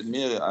 er zit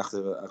meer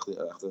achter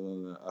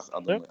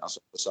de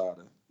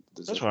façade.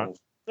 Dat is waar.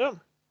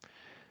 Ja.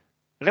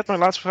 Red, mijn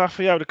laatste vraag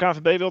voor jou. De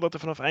KNVB wil dat er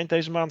vanaf eind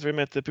deze maand weer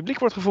met publiek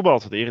wordt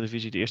gevoetbald. De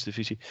Eredivisie, de Eerste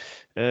Divisie.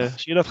 Zie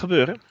je dat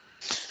gebeuren?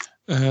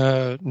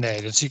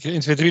 Nee, dat zie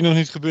ik in 2-3 nog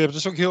niet gebeuren.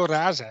 Dat zou ook heel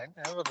raar zijn.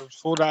 Hè? Want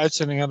voor de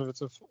uitzending hadden we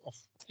het, of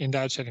in de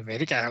uitzending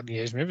weet ik eigenlijk niet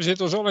eens meer. We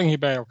zitten al zo lang hier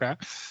bij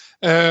elkaar.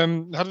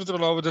 Hadden we het er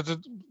al over dat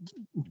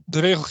de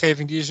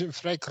regelgeving die is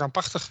vrij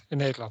krampachtig in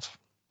Nederland.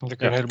 Daar kun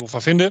je een heleboel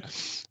van vinden.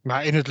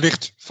 Maar in het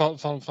licht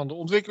van de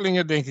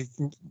ontwikkelingen denk ik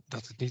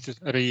dat het niet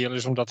reëel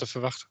is om dat te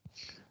verwachten.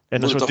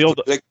 En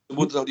we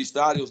moeten toch die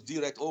stadions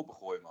direct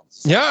opengooien, man.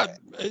 Ja,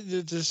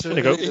 het is... vind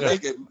ik ook.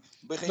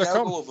 Begin jij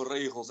ook al over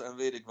regels en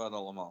weet ik wat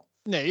allemaal.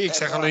 Nee, ik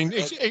zeg alleen...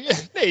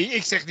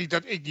 ik zeg niet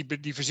dat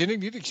ik die verzin ik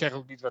niet. Ik zeg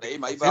ook niet wat ik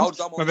maar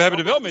we hebben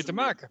er wel mee te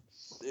maken.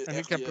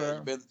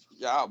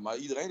 Maar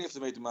iedereen heeft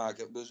ermee te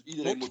maken. Dus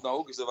iedereen moet nou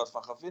ook eens er wat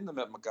van gaan vinden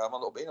met elkaar.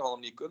 Want op een of andere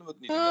manier kunnen we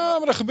het niet. Ja,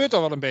 maar dat gebeurt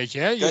al wel een beetje.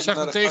 Hè? Je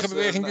zag de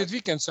tegenbeweging dit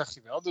weekend, zag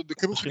je wel. De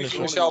kroeg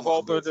ging zelf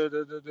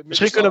open.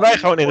 Misschien kunnen wij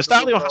gewoon in het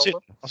stadion gaan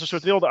zitten. Als een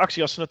soort wilde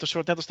actie. Als we het een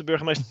soort, net als de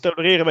burgemeester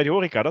tolereren bij die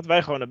horeca. Dat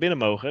wij gewoon naar binnen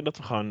mogen. En dat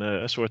we gewoon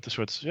een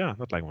soort... Ja,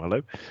 dat lijkt me wel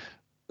leuk.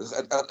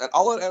 Het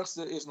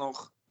allerergste is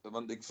nog...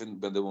 Want ik ben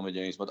het helemaal met je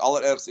eens. Maar het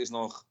allerergste is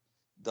nog...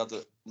 Dat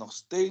er nog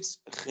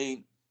steeds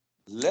geen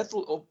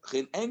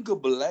enkel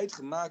beleid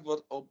gemaakt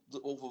wordt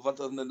over wat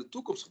er in de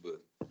toekomst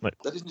gebeurt. Nee.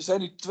 We zijn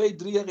nu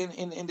 2-3 jaar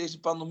in deze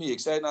pandemie. Ik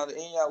zei na de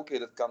 1 jaar, oké,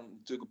 dat kan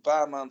natuurlijk een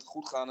paar maanden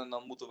goed gaan en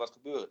dan moet er wat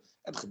gebeuren.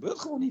 En het gebeurt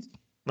gewoon niet.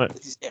 Nee.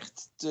 Het is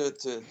echt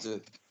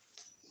te...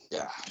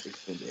 Ja, ik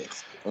vind het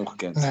echt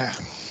ongekend. Nee.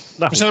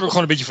 We zijn er ook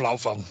gewoon een beetje flauw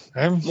van.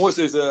 Hè? Het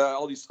mooiste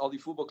is al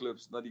die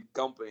voetbalclubs naar die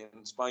kampen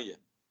in Spanje.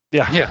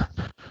 Ja.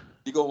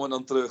 Die komen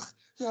dan terug.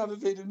 Ja, we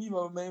weten niet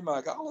wat we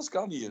meemaken. Alles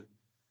kan hier.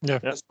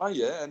 Ja. En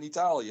Spanje en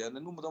Italië. En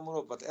dan noem het allemaal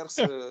op. Het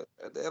ergste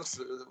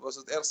was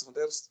het ergste van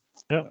het ergste.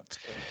 Ja.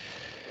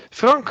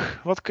 Frank,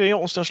 wat kun je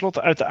ons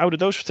tenslotte uit de oude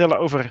doos vertellen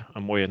over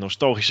een mooie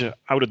nostalgische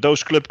oude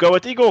doosclub Go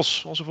Ahead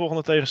Eagles, onze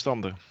volgende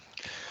tegenstander?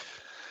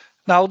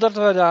 Nou, dat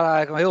we daar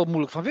eigenlijk heel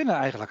moeilijk van winnen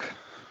eigenlijk.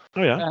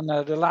 Oh ja.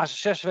 En de laatste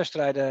 6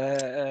 wedstrijden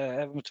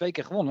hebben we 2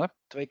 keer gewonnen.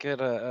 2 keer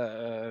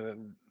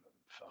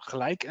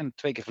gelijk en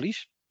 2 keer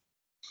verlies.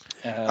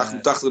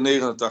 88,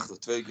 89,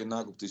 2 keer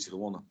na-competitie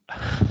gewonnen.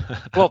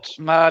 Klopt,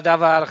 maar daar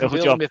waren geen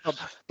beelden meer van.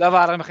 Daar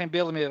waren geen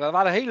beelden meer. Er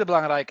waren hele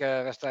belangrijke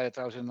wedstrijden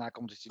trouwens in de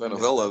na-competitie. Er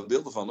zijn nog wel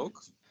beelden van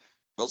ook.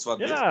 Wel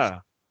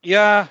zwart-wit.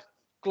 Ja,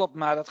 klopt,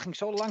 maar dat ging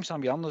zo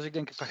langzaam, Jan. Dus ik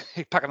denk,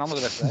 ik pak een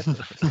andere wedstrijd.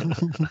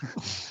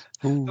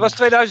 Het was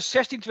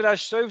 2016,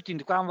 2017.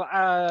 Toen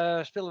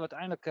speelden we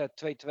uiteindelijk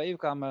 2-2. We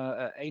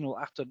kwamen 1-0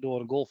 achter door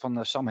een goal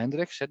van Sam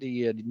Hendricks,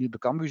 die nu bij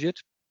Cambuur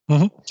zit.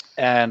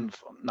 En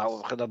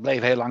nou, dat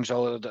bleef heel lang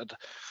zo.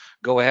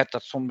 Go Ahead,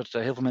 dat stond met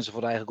heel veel mensen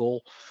voor de eigen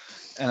goal.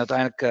 En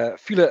uiteindelijk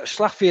vielen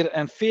Slagveer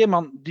en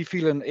Veerman die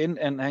vielen in.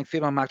 En Henk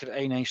Veerman maakte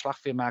de 1-1.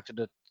 Slagveer maakte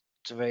de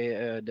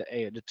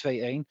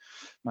de 2-1.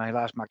 Maar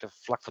helaas maakte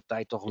vlak voor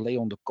tijd toch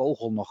Leon de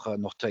Kogel nog 2-2.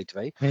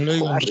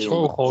 Leon de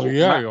Kogel,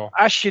 ja joh.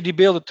 Als je die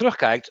beelden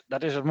terugkijkt,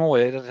 dat is het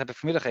mooie, dat heb ik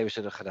vanmiddag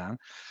even gedaan.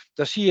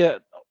 Dan zie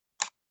je,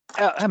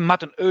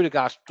 Martin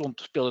Ødegaard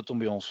speelde toen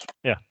bij ons.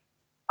 Ja.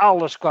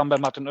 Alles kwam bij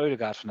Martin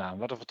Ødegaard vandaan.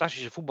 Wat een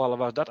fantastische voetballer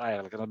was dat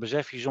eigenlijk. En dat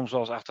besef je soms wel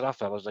eens achteraf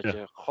wel eens. Dat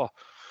je,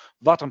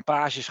 wat een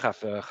paasjes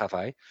gaf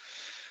hij.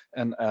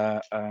 En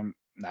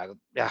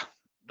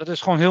dat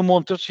is gewoon heel mooi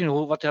om terug te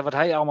zien wat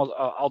hij allemaal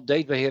al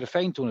deed bij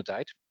Heerenveen toen de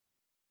tijd.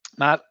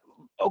 Maar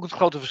ook het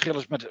grote verschil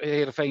is met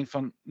Heerenveen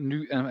van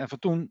nu en van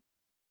toen.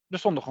 Er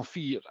stonden gewoon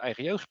 4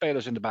 eigen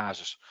jeugdspelers in de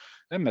basis.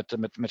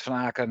 Met Van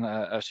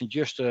Aken,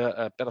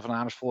 Sint-Juste, Pelle van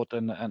Amersfoort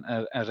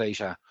en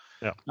Reza.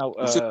 Ja. Nou,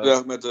 hoe zit het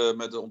eigenlijk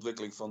met de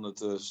ontwikkeling van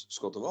het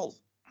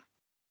Schotterwald?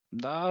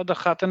 Nou, dat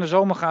gaat in de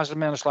zomer gaan ze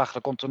ermee aan de slag.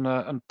 Er komt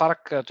een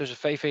park tussen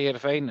VV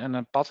Heerenveen en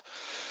een pad.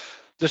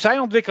 Er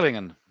zijn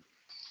ontwikkelingen.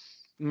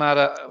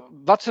 Maar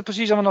wat ze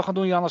precies allemaal nog gaan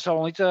doen, Jan, dat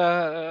zal niet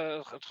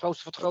het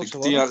grootste van het grootste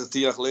worden.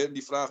 10 jaar geleden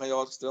die vraag aan jou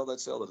had gesteld, had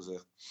hetzelfde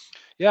gezegd.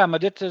 Ja, maar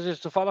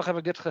toevallig heb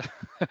ik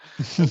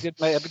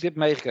dit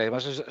meegekregen.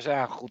 Maar ze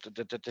ja, goed,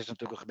 het is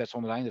natuurlijk een gebed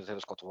zonder einde, dat hele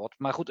Schotterwald.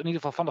 Maar goed, in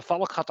ieder geval Van der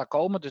Valk gaat daar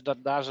komen. Dus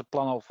daar is het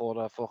plan al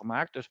voor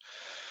gemaakt. Dus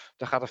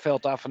daar gaat het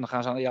veld af en dan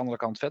gaan ze aan de andere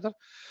kant verder.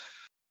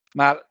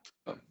 Maar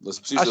dat is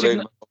precies de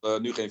reden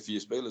waarom nu geen 4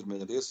 spelers meer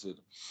in het eerste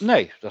zitten.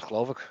 Nee, dat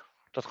geloof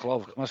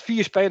ik. Maar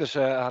 4 spelers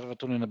hadden we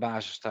toen in de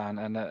basis staan.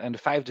 En de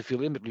 5e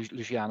viel in met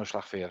Luciano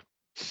Slagveer.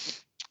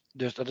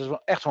 Dus dat is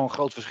wel echt wel een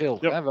groot verschil.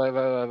 Ja. Hè?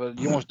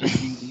 De jongens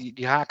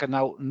die haken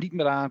nou niet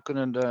meer aan.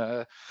 En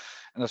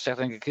dat zegt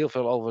denk ik heel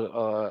veel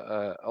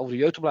over de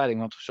jeugdopleiding.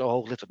 Want zo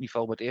hoog ligt het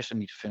niveau bij het eerste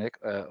niet, vind ik.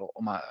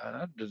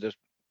 Dus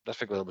dat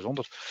vind ik wel heel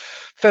bijzonder.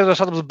 Verder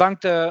zat op de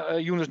bank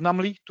Younes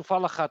Namli.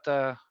 Toevallig gaat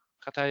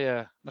hij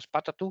naar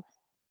Sparta toe.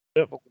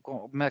 Ja. Ook een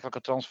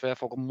opmerkelijke transfer.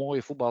 Ook een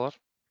mooie voetballer.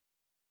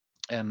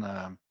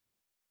 En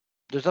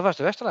dus dat was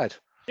de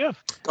wedstrijd. Ja.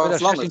 Karl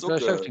Vlam heeft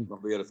ook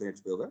nog weer even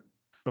gespeeld, hè?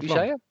 Wie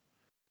zei je?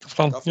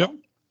 Vlam,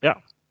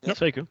 ja,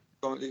 zeker.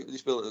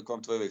 Die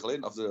kwam 2 weken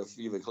geleden, of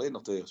 4 weken geleden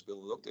nog tegen.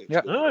 Speelde ook tegen. Ja.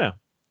 Oh ja.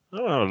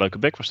 Oh, een leuke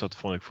back was dat,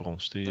 vond ik, voor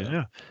ons.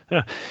 Ja.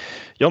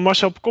 Jan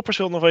Marcel Koppers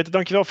wil nog weten.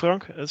 Dankjewel,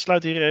 Frank. Het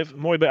sluit hier even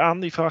mooi bij aan.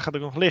 Die vraag gaat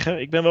ook nog liggen.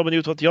 Ik ben wel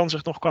benieuwd wat Jan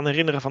zich nog kan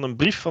herinneren van een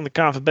brief van de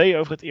KNVB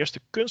over het eerste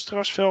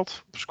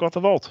kunstgrasveld op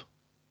Schotterwald.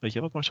 Weet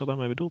je wat Marcel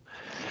daarmee bedoelt?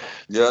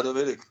 Ja, dat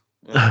weet ik.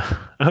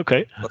 Ja. Oké.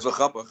 Dat was wel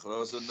grappig. Dat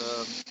was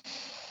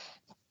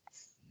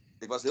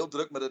ik was heel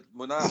druk met het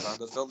Monaga.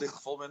 Dat veld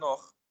ligt volgens mij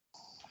nog.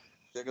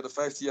 Ik denk dat het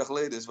 15 jaar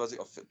geleden is. Was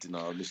ik, of 15,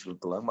 nou, misschien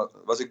te lang. Maar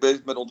was ik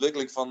bezig met de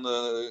ontwikkeling van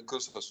een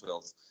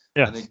kunstgrasveld.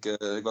 Ja. En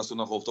ik was toen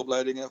nog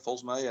hoofdopleidingen,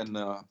 volgens mij.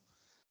 En,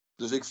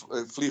 dus ik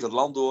vlieg het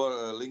land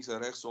door, links en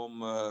rechts,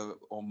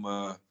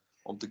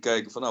 om te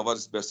kijken van, nou, wat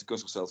is het beste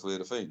kunstgrasveld voor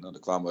Heerenveen? Nou,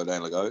 daar kwamen we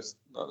uiteindelijk uit.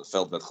 Nou, het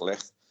veld werd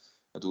gelegd.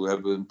 En toen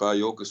hebben we een paar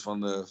jokers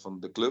van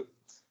de club.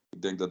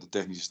 Ik denk dat de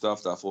technische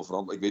staf daarvoor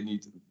verantwoordelijk. Ik weet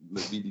niet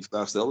met wie die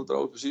vraag stelde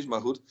trouwens precies,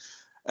 maar goed.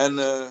 En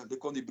er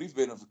kwam die brief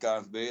binnen van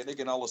KNVB en ik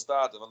in alle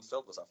staten, want het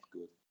veld was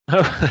afgekeurd.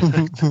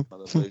 Maar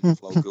dat bleek een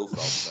flauwekul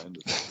verhaal te zijn.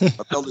 Dus. Maar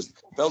het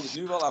veld is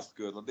nu wel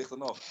afgekeurd, wat ligt er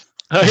nog?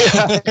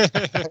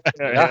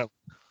 Ja.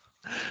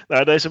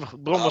 Nou, deze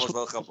bron was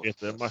wel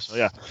grappig. Marcel,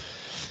 ja.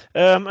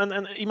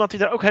 En iemand die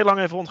daar ook heel lang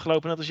heeft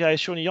rondgelopen, dat is jij,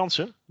 Johnny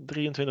Jansen.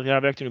 23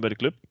 jaar werkt hij nu bij de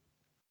club.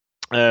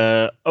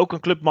 Ook een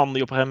clubman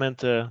die op een gegeven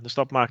moment de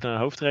stap maakt naar een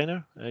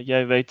hoofdtrainer.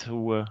 Jij weet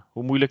hoe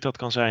moeilijk dat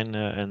kan zijn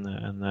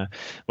en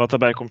wat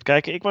daarbij komt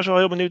kijken. Ik was wel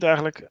heel benieuwd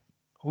eigenlijk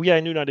hoe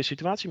jij nu naar de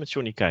situatie met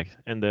Johnny kijkt.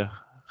 En de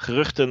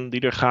geruchten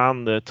die er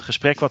gaan, het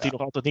gesprek wat hij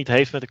nog altijd niet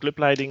heeft met de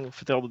clubleiding,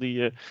 vertelde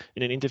hij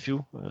in een interview.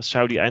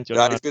 Zou die eind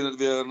Ja, ik vind het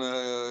weer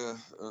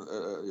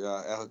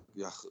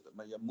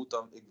maar je moet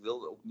dan, ik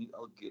wil ook niet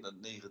elke keer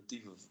het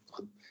negatieve.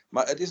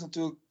 Maar het is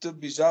natuurlijk te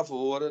bizar voor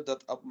woorden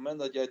dat op het moment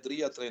dat jij 3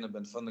 jaar trainer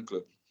bent van de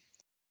club,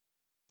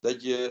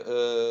 dat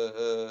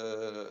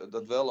je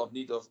dat wel of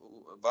niet, of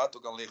waar het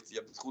ook aan ligt, je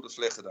hebt het goed of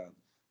slecht gedaan.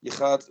 Je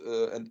gaat,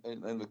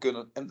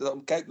 en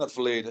dan kijk naar het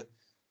verleden.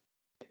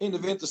 In de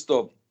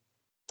winterstop,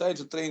 tijdens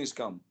het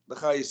trainingskamp, dan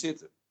ga je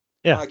zitten.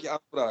 Ja. Maak je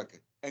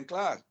afspraken. En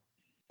klaar.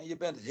 En je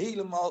bent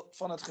helemaal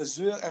van het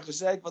gezeur en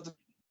gezeik wat er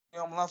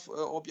allemaal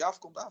op je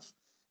afkomt af.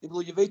 Ik bedoel,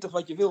 je weet toch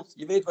wat je wilt.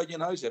 Je weet wat je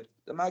in huis hebt.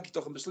 Dan maak je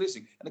toch een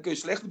beslissing. En dan kun je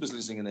slechte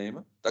beslissingen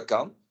nemen. Dat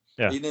kan.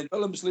 Ja. Maar je neemt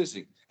wel een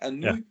beslissing. En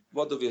nu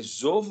wordt er weer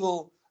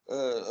zoveel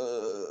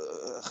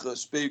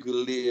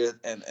gespeculeerd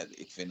en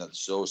ik vind dat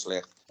zo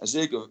slecht. En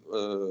zeker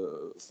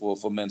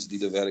voor mensen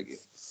die er werken.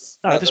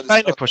 Nou, het is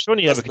pijnlijk voor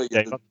Johnny, heb ik het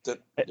idee.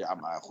 Ja,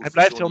 maar goed, hij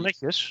blijft heel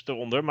netjes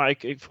eronder, maar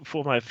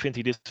volgens mij vindt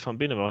hij dit van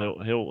binnen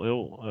wel heel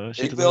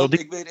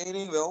ik weet één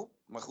ding wel,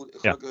 maar goed,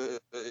 gelukkig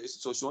is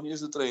het zo, Johnny is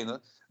de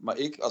trainer,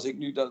 maar als ik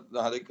nu, dan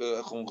had ik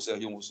gewoon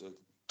gezegd, jongens,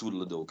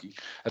 toedeledokie.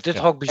 Het is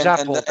toch ook bizar,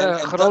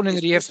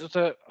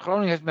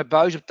 Groningen heeft met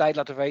Buijs op tijd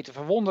laten weten.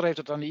 Van Wonder heeft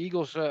het aan de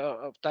Eagles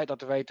op tijd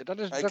laten weten.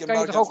 Dat kan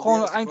je toch ook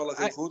gewoon eind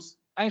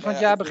van het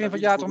jaar, begin van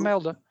het jaar toch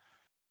melden?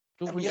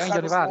 Toen eind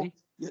januari.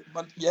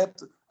 Want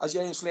als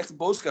jij een slechte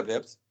boodschap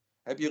hebt,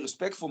 heb je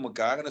respect voor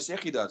elkaar en dan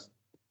zeg je dat.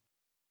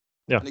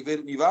 Ja. En ik weet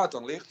ook niet waar het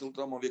dan ligt, hoe het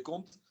allemaal weer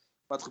komt.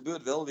 Maar het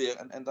gebeurt wel weer.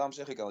 En daarom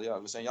zeg ik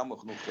al, we zijn jammer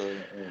genoeg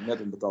net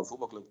een betaald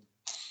voetbalclub.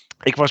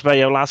 Ik was bij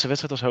jouw laatste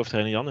wedstrijd als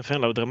hoofdtrainer, Jan. In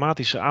Venlo,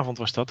 dramatische avond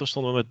was dat. Toen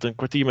stonden we met een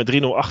kwartier met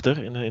 3-0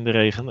 achter in de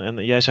regen.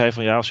 En jij zei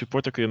van, als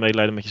supporter kun je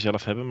medelijden met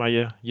jezelf hebben. Maar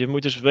je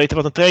moet dus weten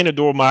wat een trainer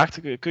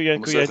doormaakt. Kun jij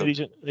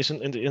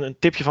een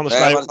tipje van de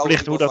sluier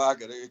oplichten hoe dat...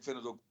 Vaker. Ik vind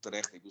het ook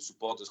terecht.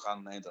 Supporters gaan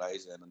een eind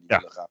reizen en die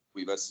willen graag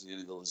goede wedstrijden,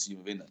 die willen zien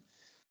we winnen.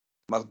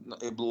 Maar ik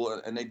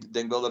bedoel, en ik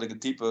denk wel dat ik een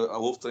type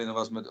hoofdtrainer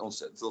was met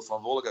ontzettend veel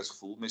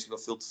verantwoordelijkheidsgevoel. Misschien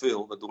wel veel te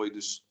veel, waardoor je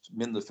dus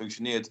minder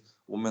functioneert op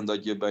het moment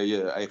dat je bij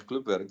je eigen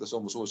club werkt. Dat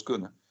zou maar zo eens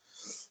kunnen.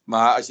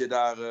 Maar als je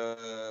daar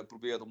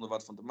probeert om er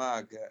wat van te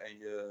maken en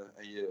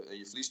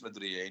je verliest met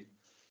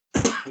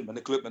 3-1, met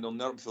een club met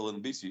enorm veel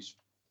ambities,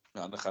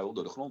 dan ga je ook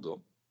door de grond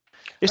door.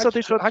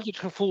 Had je het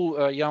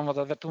gevoel, Jan, want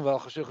dat werd toen wel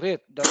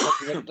gesuggereerd,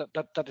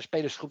 dat de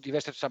spelersgroep die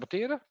wedstrijd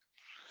saboteren?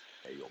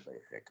 Nee joh, ben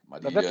je gek.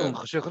 Maar dat werd toen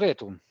gesuggereerd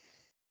toen.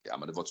 Ja,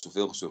 maar er wordt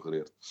zoveel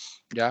gesuggereerd.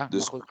 Ja,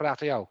 dus, maar goed,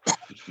 graag aan jou.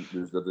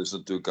 Dus dat is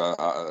natuurlijk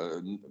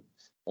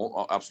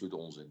absoluut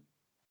onzin.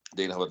 Het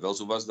enige wat wel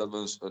zo was, dat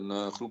we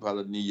een groep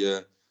hadden die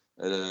het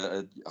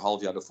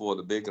half jaar daarvoor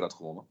de beker had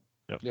gewonnen.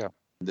 Ja.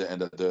 En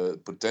de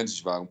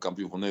potenties waren om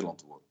kampioen van Nederland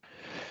te worden.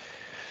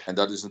 En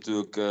dat is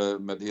natuurlijk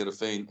met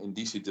Heerenveen in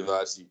die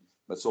situatie,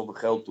 met zoveel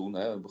geld toen,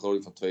 een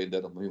begroting van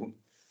 32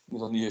 miljoen, is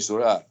nog niet eens zo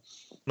raar.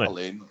 Nee.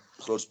 Alleen,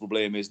 het grootste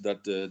probleem is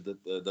dat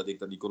ik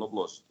dat niet kon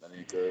oplossen. En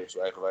ik zo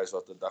eigenwijs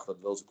dacht dat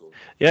het wel zou komen.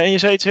 Ja, en je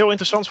zei iets heel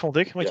interessants, vond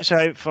ik. Want je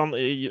zei, van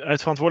uit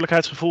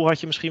verantwoordelijkheidsgevoel had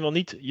je misschien wel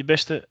niet je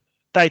beste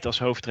tijd als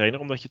hoofdtrainer,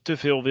 omdat je te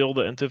veel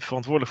wilde en te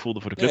verantwoordelijk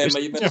voelde voor de club. Nee,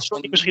 maar je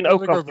bent misschien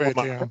ook kan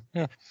doormaken.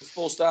 Ja.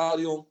 Vol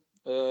stadion,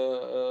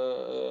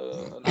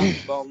 een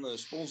achterban, een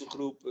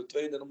sponsorgroep,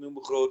 32 miljoen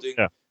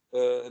begroting,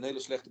 een hele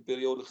slechte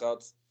periode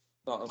gehad.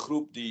 Nou, een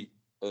groep die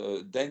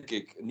denk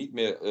ik niet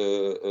meer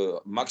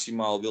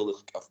maximaal wilde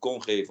of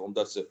kon geven,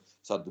 omdat ze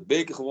hadden de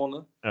beker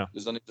gewonnen. Ja.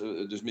 Dus dan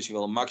is dus misschien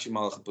wel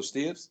maximaal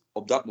gepresteerd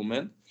op dat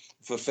moment.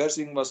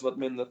 Verversing was wat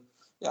minder.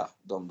 Ja,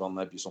 dan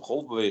heb je zo'n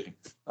golfbeweging.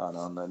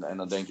 En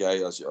dan denk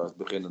jij als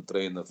beginnend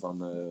trainer van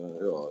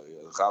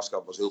de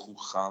Graafschap was heel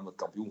goed gegaan, met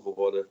kampioen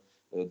geworden,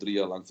 3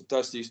 jaar lang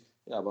fantastisch.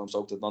 Ja, waarom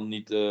zou ik dat dan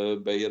niet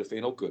bij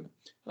Heerenveen ook kunnen?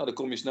 Nou, dan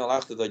kom je snel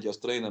achter dat je als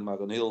trainer maar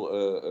een heel...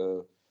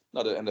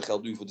 en dat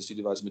geldt nu voor de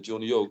situatie met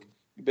Johnny ook.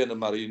 Je bent een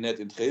marionet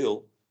in het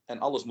geheel. En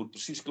alles moet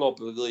precies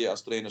kloppen, wil je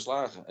als trainer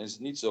slagen. En is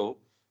het niet zo,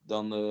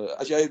 dan...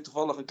 als jij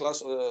toevallig een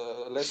klas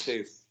les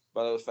geeft,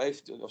 waar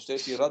 15 of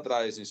 16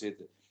 raddraaiers in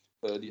zitten,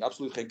 die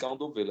absoluut geen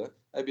kant op willen,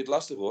 heb je het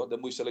lastig hoor. Dan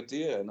moet je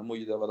selecteren en dan moet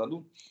je daar wat aan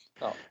doen.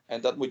 Nou,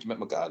 en dat moet je met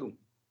elkaar doen.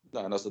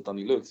 Nou, en als dat dan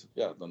niet lukt,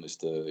 ja, dan is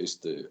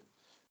het...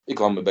 Ik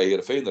kwam bij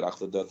Heerenveen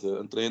erachter dat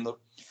een trainer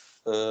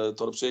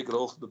tot op zekere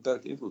hoogte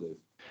beperkt invloed heeft.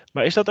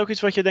 Maar is dat ook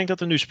iets wat je denkt dat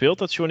er nu speelt?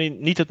 Dat Johnny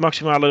niet het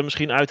maximale er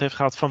misschien uit heeft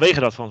gehad vanwege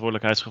dat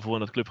verantwoordelijkheidsgevoel en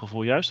dat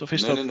clubgevoel juist? Of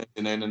is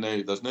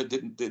Nee. Dat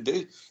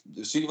is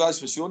de situatie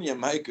van Johnny en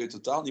mij kun je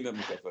totaal niet met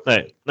elkaar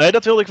vergelijken. Nee,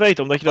 dat wilde ik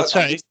weten, omdat je dat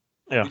zei. Het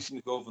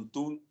ambitieniveau van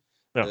toen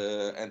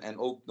en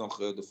ook nog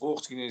de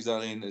voorgeschiedenis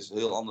daarin is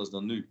heel anders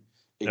dan nu.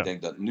 Ik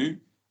denk dat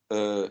nu,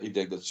 ik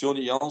denk dat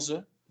Johnny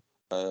Jansen,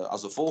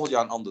 als er volgend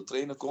jaar een andere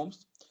trainer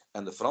komt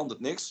en er verandert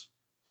niks,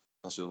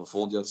 dan zullen we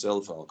volgend jaar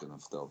hetzelfde verhaal kunnen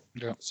vertellen.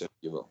 Ja. Dat zeg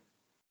je wel.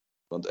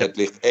 Want het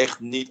ligt echt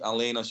niet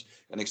alleen als...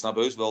 En ik snap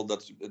heus wel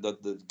dat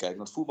kijk,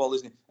 het voetbal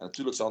is niet... En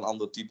natuurlijk zou een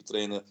ander type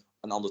trainer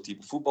een ander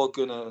type voetbal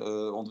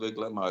kunnen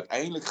ontwikkelen. Maar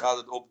uiteindelijk gaat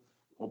het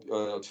op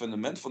het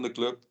fundament van de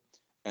club.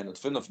 En het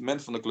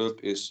fundament van de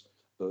club is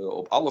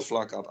op alle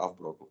vlakken aan het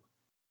afbrokkelen.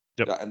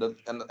 Ja, en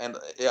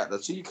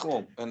dat zie ik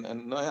gewoon.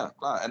 En nou ja,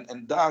 klaar.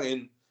 En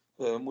daarin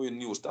moet je een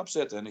nieuwe stap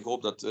zetten. En ik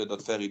hoop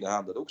dat Ferry de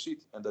Haan dat ook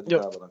ziet. En dat hij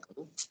daar wat aan kan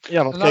doen.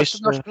 Ja, want nou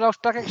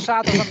sprak ik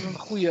zaterdag met een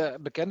goede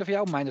bekende van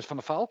jou, Meindert van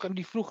der Valk.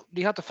 En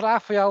die had de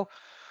vraag voor jou,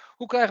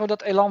 hoe krijgen we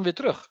dat elan weer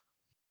terug?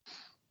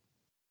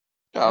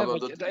 Ja,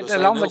 het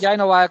elan wat jij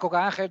nou eigenlijk ook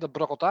aangeeft, dat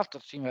brokkelt af.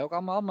 Dat zien we ook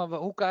allemaal. Maar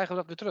hoe krijgen we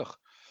dat weer terug?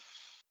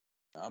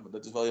 Ja, maar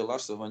dat is wel heel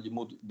lastig. Want je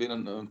moet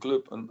binnen een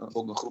club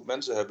ook een groep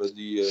mensen hebben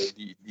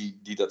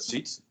die dat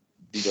ziet.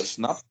 Die dat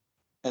snapt.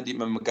 En die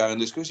met elkaar in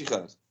discussie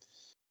gaat.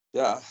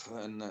 Ja,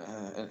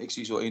 en ik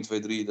zie zo 1, 2,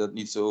 3 dat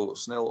niet zo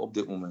snel op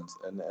dit moment.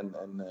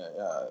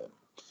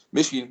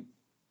 Misschien,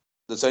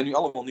 dat zijn nu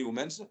allemaal nieuwe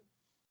mensen.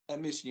 En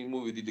misschien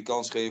moeten we die de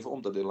kans geven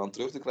om dat elan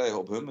terug te krijgen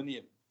op hun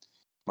manier.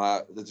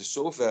 Maar het is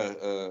zo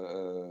ver,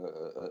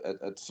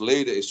 het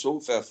verleden is zo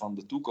ver van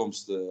de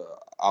toekomst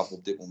af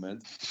op dit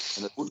moment.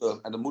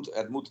 En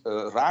het moet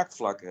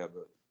raakvlakken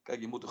hebben.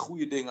 Kijk, je moet de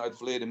goede dingen uit het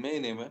verleden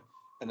meenemen.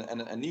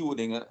 En nieuwe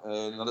dingen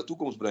naar de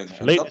toekomst brengen.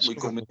 En dat moet je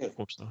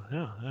combineren.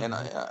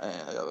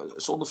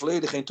 Zonder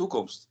verleden geen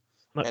toekomst.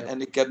 Nee.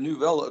 En ik heb nu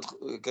wel...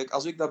 Kijk,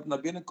 als ik daar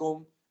naar binnen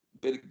kom,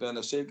 ben ik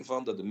er zeker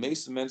van dat de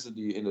meeste mensen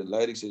die in de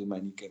leiding zitten mij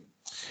niet kennen.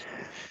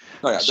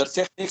 Nou ja, dat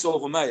zegt niks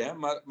over mij, hè,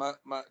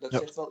 maar dat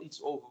zegt wel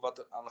iets over wat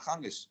er aan de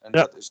gang is. En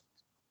dat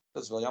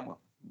is wel jammer.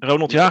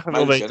 Ronald Jager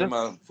wil weten.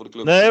 Maar voor de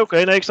club.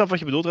 Nee, ik snap wat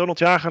je bedoelt. Ronald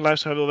Jager,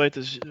 luisteraar, wil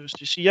weten.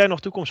 Zie jij nog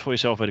toekomst voor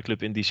jezelf bij de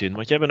club in die zin?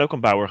 Want jij bent ook een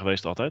bouwer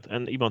geweest altijd.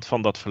 En iemand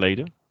van dat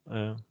verleden.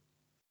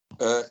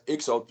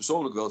 Ik zou het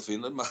persoonlijk wel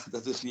vinden, maar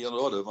dat is niet aan de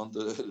orde. Want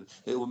heel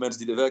veel mensen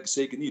die er werken,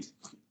 zeker niet.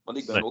 Want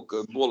ik ben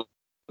ook behoorlijk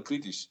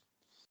kritisch.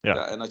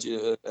 Ja, en als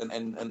je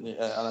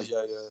als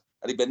jij.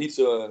 En ik ben niet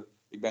zo.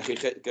 Ik ben geen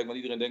gek. Kijk, want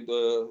iedereen denkt,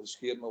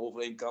 scheert me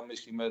over één kam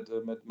misschien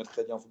met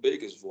Gert-Jan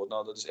Verbeek enzovoort.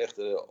 Nou, dat is echt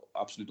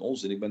absoluut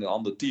onzin. Ik ben een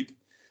ander type.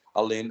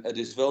 Alleen, het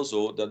is wel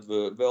zo dat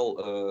we wel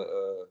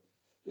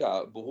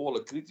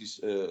behoorlijk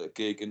kritisch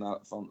keken naar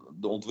van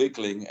de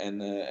ontwikkeling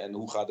en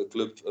hoe gaat de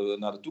club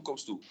naar de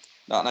toekomst toe.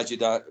 Nou, en als je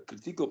daar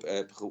kritiek op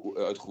hebt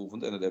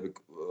uitgeoefend, en dat heb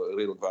ik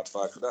redelijk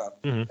vaak gedaan,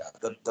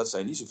 dat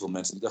zijn niet zoveel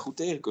mensen die daar goed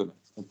tegen kunnen.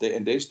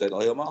 In deze tijd al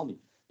helemaal niet.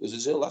 Dus het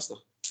is heel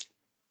lastig.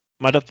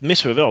 Maar dat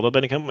missen we wel, dat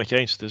ben ik helemaal met je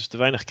eens. Er is te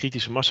weinig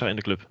kritische massa in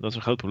de club. Dat is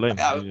een groot probleem.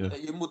 Ja,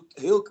 je moet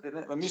heel...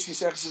 Maar misschien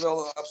zeggen ze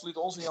wel absoluut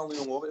onzin, Jan de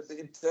Jong, hoor.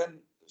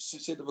 Intern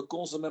zitten we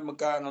constant met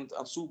elkaar aan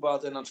het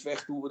soebaten en aan het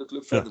vechten hoe we de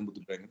club verder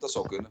moeten brengen. Dat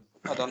zou kunnen.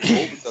 Nou, dan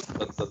hoop ik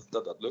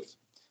dat lukt.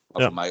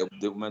 Maar voor mij op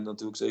dit moment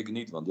natuurlijk zeker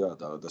niet. Want ja,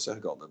 dat zeg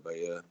ik al. Dan ben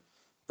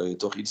je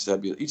toch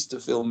heb je iets te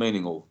veel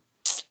mening over.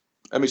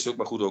 En misschien ook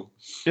maar goed ook.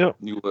 Ja.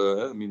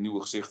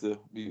 Nieuwe gezichten,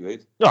 wie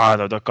weet.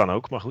 Ja, dat kan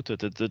ook. Maar goed,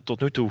 tot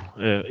nu toe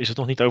is het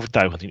nog niet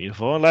overtuigend in ieder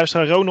geval. En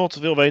luisteraar Ronald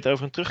wil weten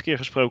over een terugkeer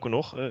gesproken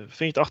nog. Vind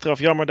je het achteraf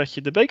jammer dat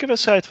je de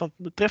bekerwedstrijd van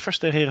de treffers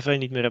tegen Heerenveen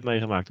niet meer hebt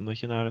meegemaakt? Omdat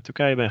je naar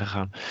Turkije bent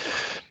gegaan.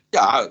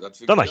 Ja, dat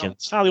vind ik dan had je in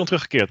het stadion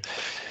teruggekeerd.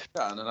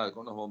 Ja, en dan had ik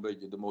ook nog wel een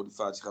beetje de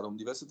motivatie gehad om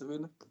die wedstrijd te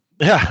winnen.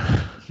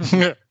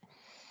 Ja.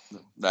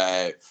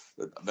 Nee,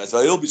 het was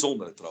wel heel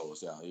bijzonder trouwens.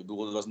 Ja. Ik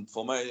bedoel, het was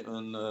voor mij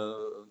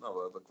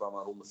we kwamen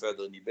een ronde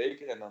verder in die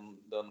beker en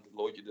dan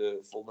lood je de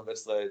volgende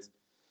wedstrijd.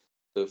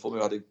 Voor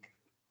mij had ik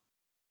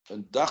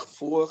een dag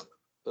voor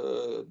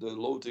de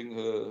loting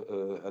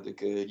had ik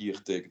hier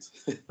getekend.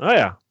 Oh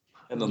ja.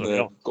 En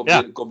dan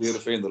komt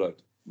Heerenveen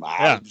eruit.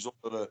 Maar het is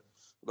bijzonder,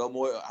 wel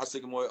mooi,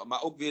 hartstikke mooi,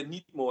 maar ook weer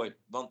niet mooi,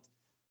 want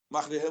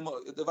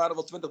er waren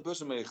wel 20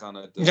 bussen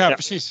meegegaan.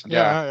 Precies.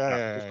 Ja.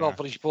 Het is wel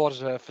voor die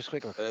sporters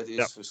verschrikkelijk. Het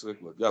is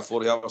verschrikkelijk. Ja,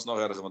 vorig jaar was het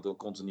nog erger, want dan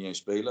kon ze niet eens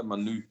spelen. Maar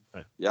nu,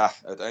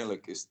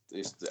 uiteindelijk is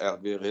het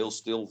eigenlijk weer heel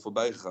stil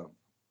voorbij gegaan.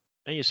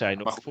 En je zei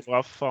nog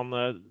vooraf van,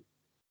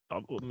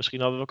 misschien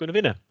hadden we wel kunnen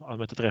winnen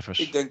met de treffers.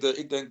 Ik denk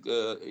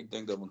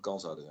dat we een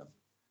kans hadden, ja.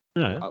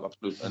 Ja,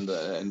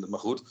 absoluut. Maar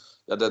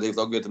goed, dat heeft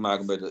ook weer te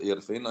maken met de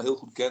Heerenveen. Heel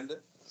goed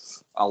kende.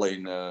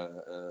 Alleen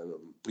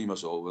prima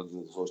zo.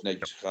 Zo is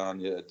netjes gegaan.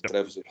 De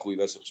treffers heeft een goede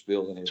wedstrijd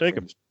gespeeld. En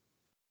zeker.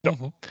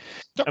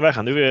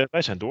 En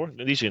wij zijn door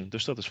in die zin.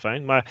 Dus dat is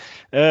fijn. Maar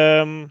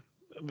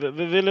we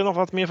willen nog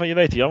wat meer van je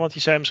weten, Jan. Want je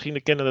zei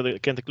misschien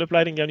kent de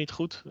clubleiding jou niet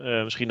goed.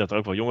 Misschien dat er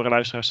ook wel jongere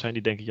luisteraars zijn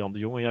die denken Jan de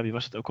Jonge. Ja, wie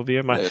was het ook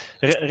alweer? Maar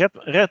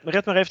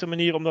Redmer heeft een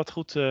manier om dat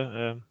goed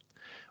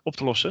op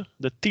te lossen.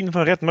 De 10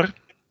 van Redmer.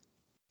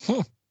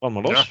 Kwam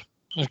maar los.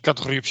 Ja, een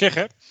categorie op zich,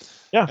 hè?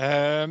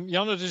 Ja.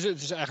 Jan, het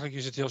is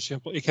eigenlijk heel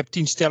simpel. Ik heb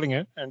 10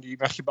 stellingen en die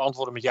mag je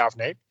beantwoorden met ja of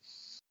nee.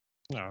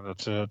 Nou,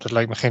 dat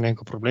lijkt me geen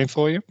enkel probleem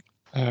voor je.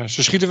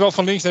 Ze schieten wel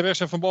van links naar rechts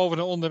en van boven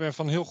naar onder en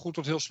van heel goed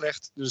tot heel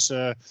slecht. Dus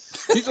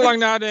niet te lang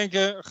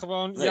nadenken,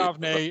 gewoon ja of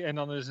nee en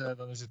dan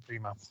is het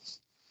prima.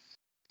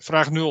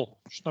 Vraag 0.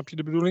 Snap je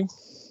de bedoeling?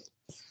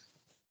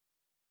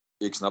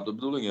 Ik snap de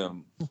bedoeling, ja.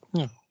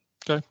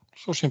 Oké,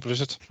 zo simpel is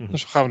het.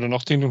 Dus gaan we er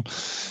nog 10 doen.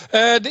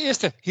 De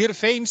eerste.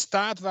 Heerenveen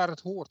staat waar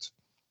het hoort.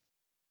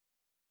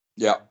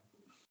 Ja.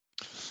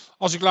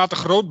 Als ik later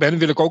groot ben,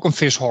 wil ik ook een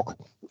vishok.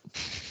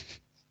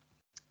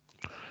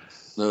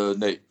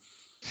 Nee.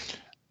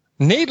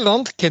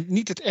 Nederland kent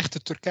niet het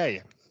echte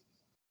Turkije.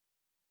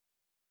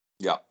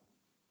 Ja.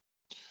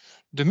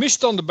 De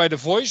misstanden bij The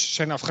Voice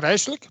zijn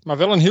afgrijselijk, maar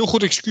wel een heel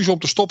goed excuus om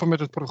te stoppen met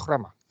het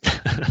programma.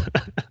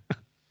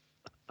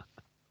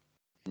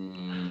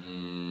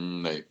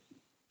 Nee.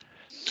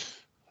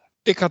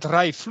 Ik had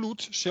Rai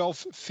Vloed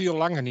zelf veel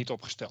langer niet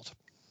opgesteld.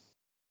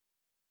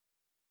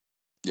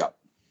 Ja.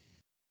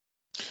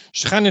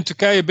 Ze gaan in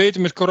Turkije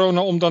beter met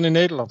corona om dan in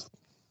Nederland.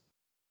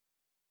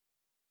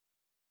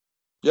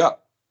 Ja.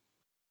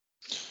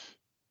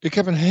 Ik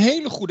heb een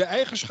hele goede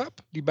eigenschap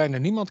die bijna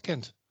niemand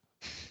kent.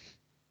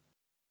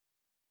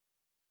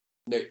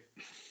 Nee.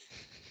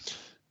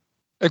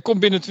 Er komt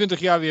binnen 20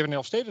 jaar weer een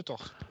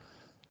Elfstedentocht.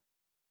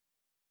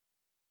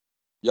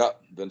 Ja,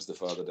 wens de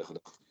vader der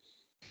gedachte.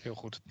 Heel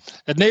goed.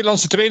 Het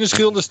Nederlandse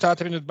trainersgilde staat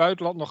er in het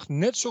buitenland nog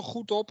net zo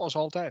goed op als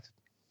altijd.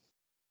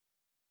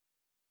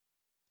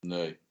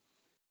 Nee.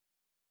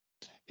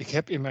 Ik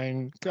heb in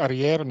mijn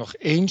carrière nog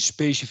 1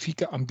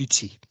 specifieke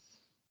ambitie.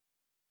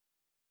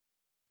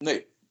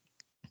 Nee.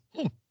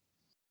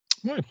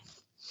 Mooi.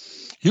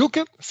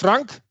 Hielke,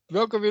 Frank,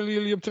 welke willen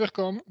jullie op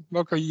terugkomen?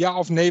 Welke ja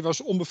of nee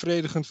was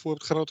onbevredigend voor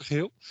het grote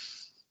geheel?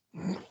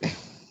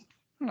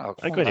 Nou,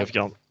 ik weet niet of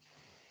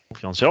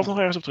Jan zelf nog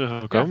ergens op terug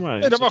wil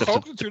komen. Ja, dat mag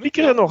ook natuurlijk.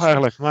 Piekeren nog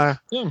eigenlijk,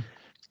 maar... Ja.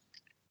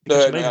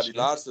 Die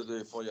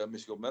laatste vond je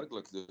misschien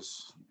opmerkelijk.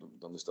 Dus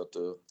dan is dat...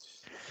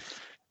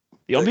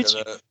 die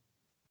ambitie?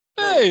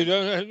 Nee,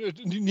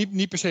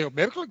 niet per se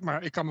opmerkelijk,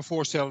 maar ik kan me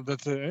voorstellen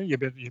dat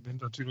je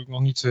bent natuurlijk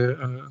nog niet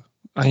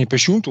aan je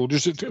pensioen toe.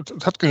 Dus het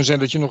had kunnen zijn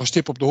dat je nog een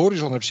stip op de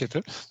horizon hebt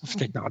zitten. Dan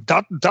vind ik,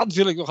 nou, dat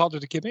wil ik nog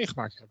altijd een keer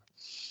meegemaakt hebben.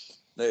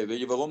 Nee, weet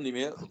je waarom niet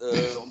meer?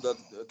 Omdat,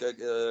 kijk,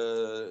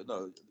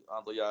 een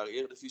aantal jaren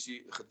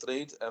Eredivisie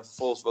getraind. En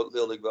vervolgens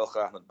wilde ik wel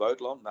graag naar het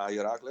buitenland, naar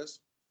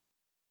Heracles.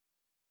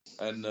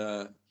 En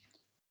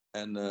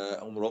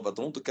om er wat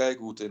rond te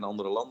kijken hoe het in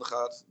andere landen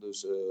gaat.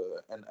 Dus,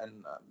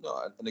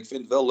 en ik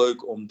vind het wel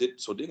leuk om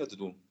dit soort dingen te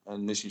doen.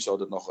 En misschien zou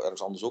dat nog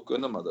ergens anders ook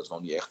kunnen, maar dat is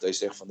nog niet echt. Hij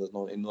zegt van dat is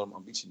nog een enorm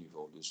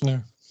ambitieniveau. Dus.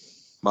 Nee.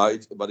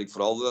 Maar wat ik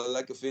vooral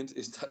lekker vind,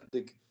 is dat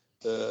ik,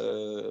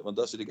 want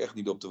daar zit ik echt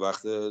niet op te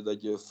wachten,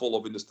 dat je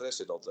volop in de stress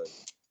zit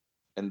altijd.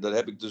 En daar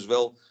heb ik dus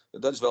wel,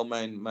 dat is wel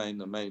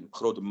mijn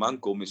grote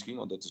manco misschien,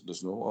 want dat is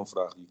dus nog een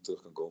vraag die ik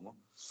terug kan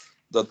komen.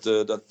 Dat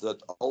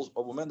op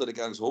het moment dat ik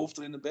ergens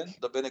hoofdtrainer ben,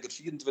 dan ben ik het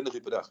 24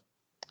 uur per dag.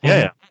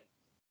 Ja.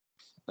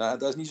 Nou,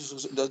 daar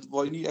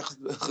word je niet echt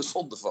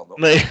gezond van. Hoor.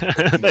 Nee,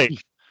 nee.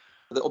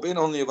 Op een of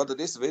andere manier wat het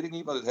is, dat weet ik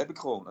niet, maar dat heb ik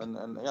gewoon.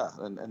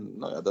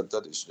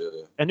 Dat is...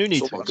 En nu niet?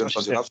 Sommigen kunnen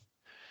van zich af.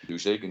 Nu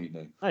zeker niet,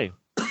 nee.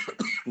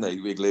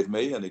 Nee, ik leef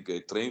mee en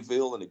ik train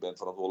veel en ik ben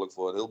verantwoordelijk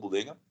voor een heleboel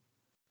dingen.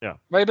 Ja.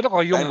 Maar je bent ook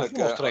al jong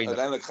trainer.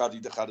 Uiteindelijk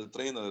gaat de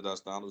trainer daar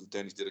staan, of de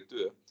technisch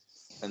directeur.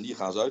 En die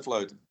gaan ze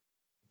uitfluiten.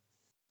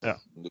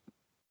 Ja.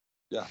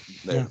 Ja,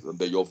 nee, een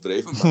beetje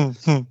overdreven.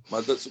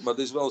 Maar dat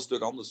is wel een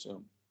stuk anders. Ja.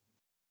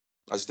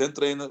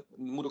 Assistent-trainer,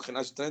 moet ook geen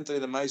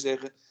assistent-trainer mij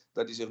zeggen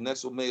dat hij zich net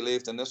zo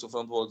meeleeft en net zo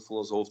verantwoordelijk voelt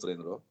als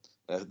hoofdtrainer. Hoor.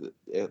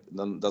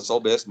 Dat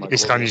zal best. Maar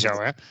is gewoon niet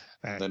zo, hè?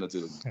 Nee,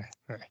 natuurlijk.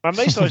 Nee. Maar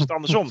meestal is het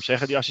andersom,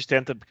 zeggen die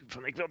assistenten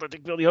van ik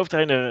wil die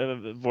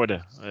hoofdtrainer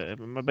worden.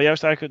 Maar bij jou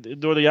is het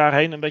eigenlijk door de jaren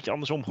heen een beetje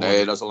andersom geworden.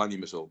 Nee, dat is al lang niet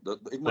meer zo.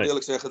 Ik moet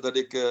eerlijk zeggen dat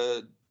ik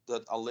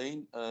dat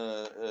alleen,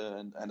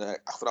 en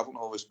daar achteraf ook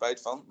nog wel weer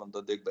spijt van, want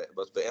dat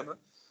was bij Emmen.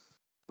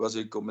 Was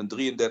ik op mijn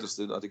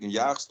 33e, had ik een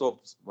jaar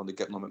gestopt, want ik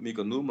heb nog met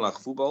Mico Noemela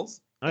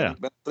gevoetbald. En ik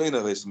ben trainer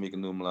geweest van Mico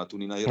Noemela toen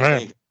hij naar Heerenveen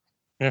ging.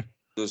 Ja.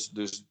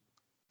 Dus,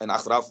 en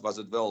achteraf was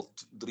het wel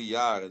 3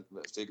 jaar,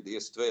 zeker de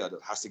eerste 2 jaar,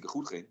 dat hartstikke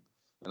goed ging.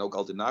 En ook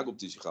altijd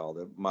na-competitie gehaald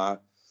heb.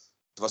 Maar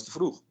het was te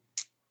vroeg.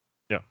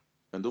 Ja.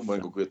 En toen ben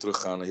ik ook weer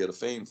teruggegaan naar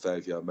Heerenveen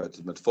 5 jaar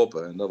met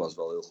Foppen. En dat was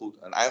wel heel goed.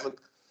 En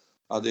eigenlijk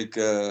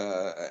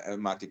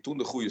maakte ik toen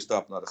de goede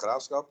stap naar de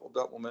Graafschap op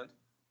dat moment.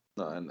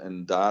 Nou,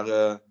 en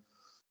daar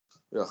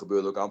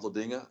gebeurden ook een aantal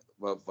dingen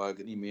waar ik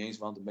het niet mee eens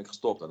was. Toen ben ik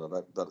gestopt.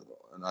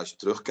 En als je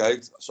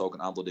terugkijkt, zou ik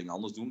een aantal dingen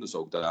anders doen. Dus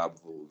ook daar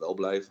bijvoorbeeld wel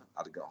blijven.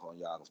 Had ik al gewoon een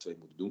jaar of 2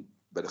 moeten doen.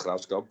 Bij de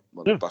Graafschap.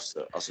 Want dat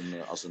past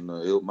als een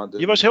heel... Maar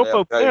je was heel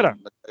populair daar.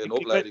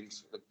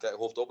 Een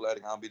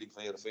hoofdopleiding aanbieding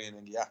van Heerenveen. En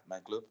denk ik, ja,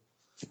 mijn club.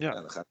 Ja.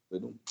 En dat ga ik weer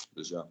doen.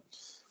 Dus ja.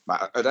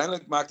 Maar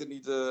uiteindelijk maakt het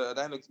niet...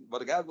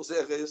 wat ik eigenlijk wil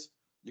zeggen is,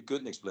 je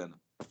kunt niks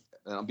plannen.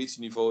 Een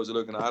ambitieniveau is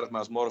leuk en aardig, maar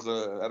als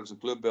morgen ergens een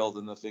club belt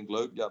en dat vind ik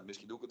leuk, ja,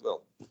 misschien doe ik het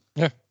wel.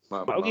 Ja.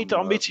 Maar ook niet de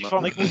ambitie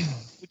van,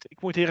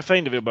 ik moet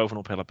Heerenveen er weer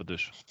bovenop helpen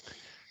dus.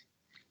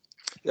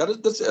 Ja,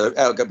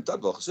 eigenlijk heb ik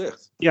dat wel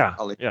gezegd. Ja.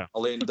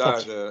 Alleen daar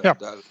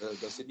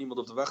zit niemand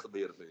op te wachten bij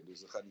Heerenveen, dus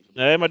dat gaat niet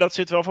gebeuren. Nee,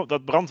 maar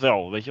dat brandt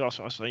wel, weet je, als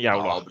het aan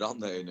jou lag.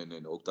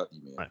 Nee, ook dat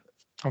niet meer. Nee.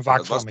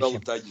 Dat was wel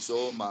een tijdje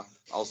zo, maar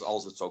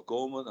als het zou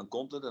komen, dan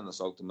komt het en dan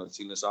zou ik er met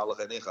ziel en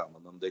zaligheid in gaan.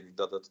 Want dan denk ik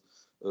dat het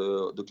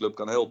de club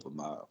kan helpen,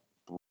 maar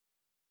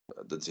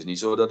dat is niet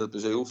zo dat het per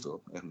se hoeft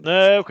hoor.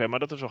 Nee, oké, maar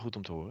dat is wel goed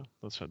om te horen.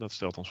 Dat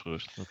stelt ons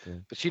gerust.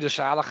 Met ziel en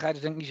zaligheid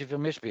is denk ik niet zoveel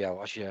mis bij jou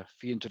als je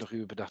 24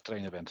 uur per dag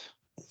trainer bent.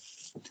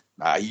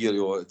 Nou hier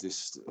joh,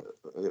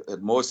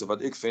 het mooiste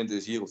wat ik vind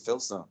is hier op het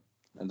veld staan.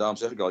 En daarom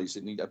zeg ik al, je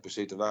zit niet per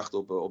se te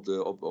wachten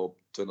op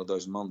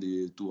 20.000 man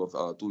die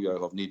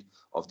toejuichen of niet.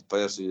 Of de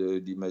pers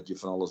die met je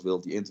van alles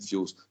wil, die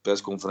interviews,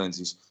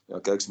 persconferenties. Ja,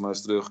 kijk ze maar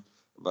eens terug.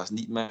 Was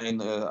niet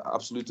mijn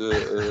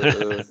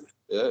absolute...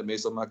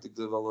 meestal maakte ik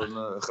er wel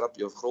een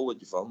grapje of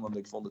grolletje van, want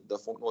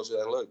dat vond ik nooit zo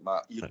erg leuk.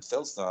 Maar hier op het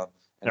veld staan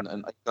en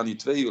ik kan hier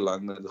 2 uur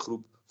lang met de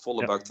groep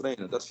volle bak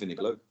trainen, dat vind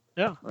ik leuk.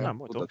 Ja, nou,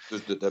 mooi toch?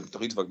 Dus dat heb ik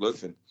toch iets wat ik leuk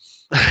vind.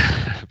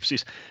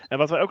 Precies. En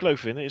wat wij ook leuk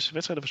vinden is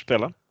wedstrijden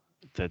voorspellen.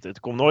 Het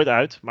komt nooit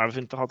uit, maar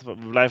we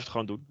blijven het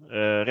gewoon doen.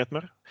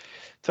 Redmer.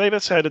 2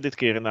 wedstrijden dit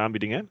keer in de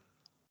aanbieding, hè?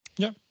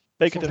 Ja.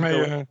 Beker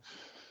tegen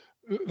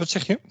wat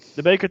zeg je?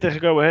 De beker tegen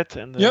Go Ahead.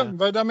 En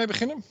wil je daarmee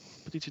beginnen?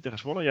 Competitie tegen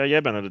Zwolle. Ja,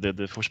 jij bent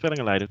de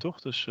voorspellingenleider,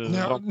 toch? Dus,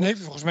 nee,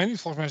 volgens mij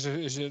niet. Volgens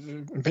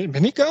mij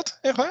ben ik dat?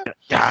 Echt waar?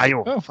 Ja,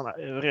 joh. Oh.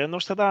 Van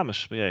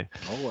Nostradamus ben jij.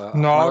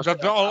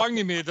 Dat al lang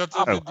niet meer.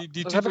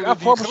 Die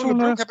groene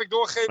broek heb ik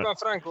doorgegeven aan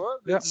Frank,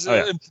 hoor. Ja. Dus,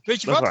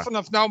 weet je wat?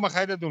 Vanaf nou mag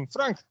hij dat doen.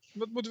 Frank,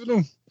 wat moeten we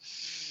doen?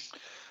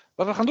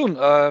 Wat we gaan doen?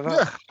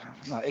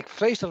 Ik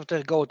vrees dat we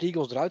tegen Go Ahead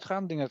Eagles eruit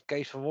gaan. Ik denk dat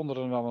Kees van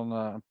Wonderen wel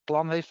een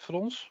plan heeft voor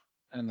ons.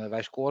 En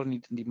wij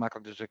scoren niet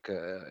makkelijk, dus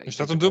is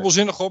dat een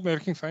dubbelzinnige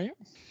opmerking van je?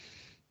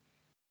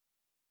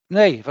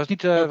 Nee, was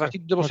niet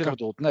dubbelzinnig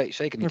bedoeld. Nee,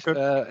 zeker niet.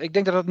 Okay. Ik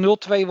denk dat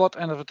het 0-2 wordt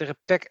en dat we tegen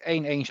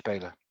PEC 1-1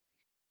 spelen.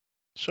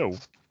 Zo,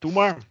 doe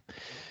maar.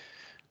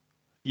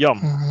 Jan,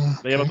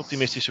 ben jij wat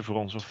optimistischer voor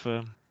ons? Of,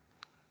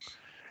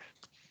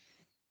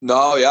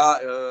 Nou ja,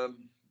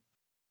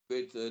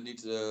 ik weet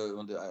niet,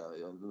 want er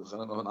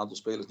gaan nog een aantal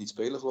spelers niet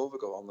spelen, geloof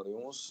ik, of andere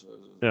jongens.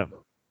 Ja.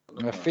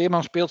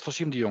 Veerman speelt voor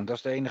Siem de Jong. Dat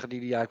is de enige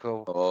die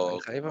eigenlijk wil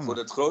geven. Voor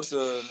het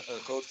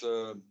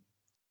grootste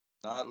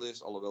nadeel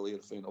is, alhoewel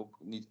Heerenveen ook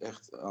niet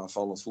echt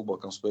aanvallend voetbal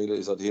kan spelen,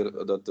 is dat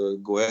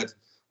Go Ahead,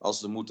 als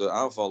ze moeten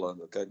aanvallen,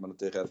 dan kijk maar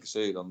tegen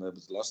RKC, dan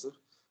hebben ze het lastig.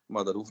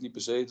 Maar dat hoeft niet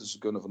per se, dus ze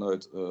kunnen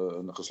vanuit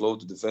een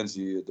gesloten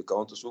defensie de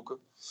counter zoeken.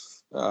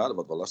 Ja, dat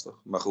wordt wel lastig.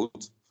 Maar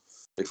goed,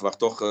 ik verwacht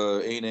toch 1-1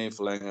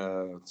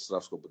 verlengen,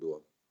 strafschoppen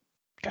door.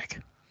 Kijk.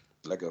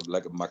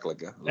 Lekker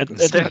makkelijk, hè?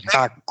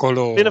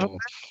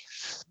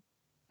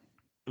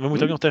 We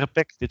moeten ook nog tegen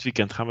PEC dit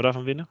weekend. Gaan we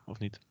daarvan winnen, of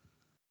niet?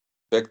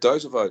 PEC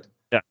thuis of uit?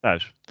 Ja,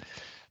 thuis.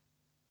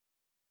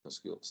 Dat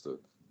scheelt een stuk.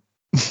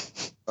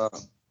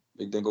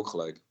 Ik denk ook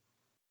gelijk.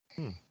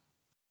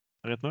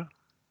 Ritmer?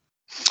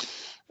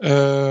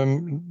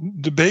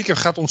 De beker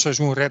gaat ons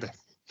seizoen redden.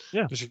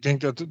 Ja. Dus ik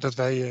denk dat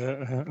wij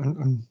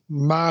een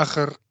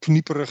mager,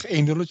 knieperig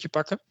 1-0'tje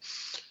pakken.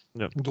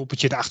 Ja. Een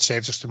doelpuntje in de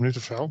 78e minuut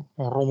of zo.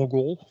 Een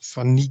rommelgoal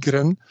van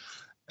Nigren.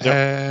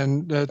 Ja.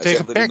 En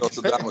tegen PEC.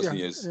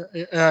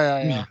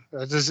 Ja.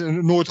 Het is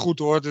nooit goed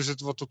hoor, dus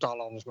het wordt totaal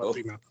anders, maar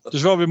prima. Het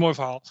is wel weer een mooi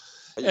verhaal.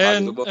 Je maakt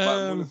het ook wat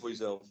moeilijk voor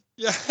jezelf.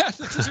 Ja,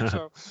 dat is ook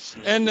zo.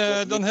 En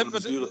dan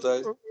hebben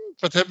we...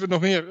 Wat hebben we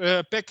nog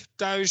meer? PEC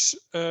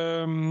thuis.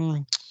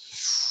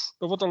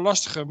 Dat wordt een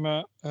lastige,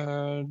 maar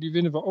die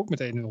winnen we ook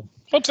met 1-0.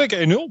 Gewoon 2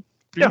 keer 1-0.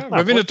 Prima. Ja,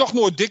 we winnen toch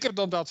nooit dikker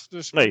dan dat.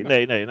 Dus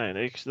nee.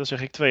 Dan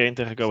zeg ik 2-1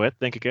 tegen Go Ahead,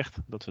 denk ik echt.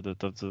 Dat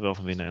we wel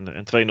van winnen.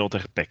 En 2-0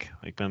 tegen PEC.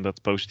 Ik ben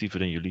dat positiever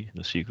dan jullie.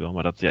 Dat zie ik wel.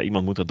 Maar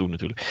iemand moet dat doen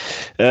natuurlijk.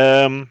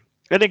 En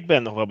ik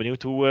ben nog wel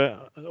benieuwd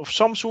of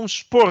Samsung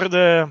Spor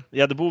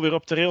de boel weer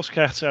op de rails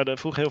krijgt.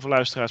 Vroegen heel veel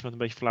luisteraars met een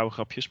beetje flauwe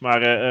grapjes.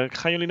 Maar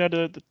gaan jullie naar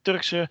de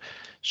Turkse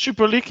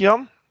Super League,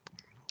 Jan?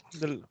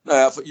 Nou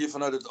ja, hier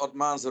vanuit het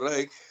Ottomaanse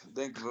Rijk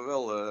denken we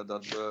wel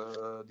dat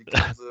die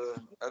kant...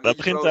 dat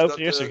begint ook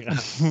eerst.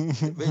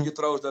 Weet je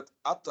trouwens dat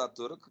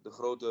Atatürk, de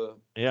grote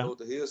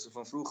heerser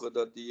van vroeger,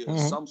 dat die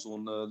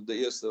Samsun de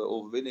eerste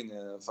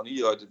overwinning van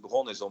hieruit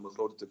begonnen is om de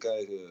grote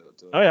Turkije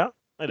te... Oh ja?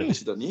 Nee, wist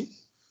je dat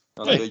niet?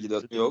 Dan weet je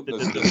dat nu ook.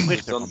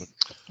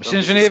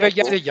 Sinds wanneer weet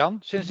jij dit, Jan?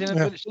 Sinds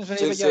wanneer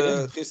weet jij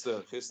dit?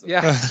 Gisteren.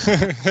 Ja.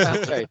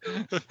 Okay.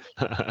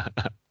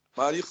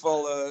 Maar in ieder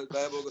geval,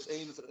 wij hebben ook als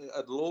enige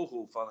het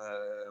logo van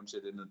hem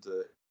zit in het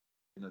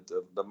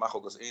dat mag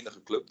ook als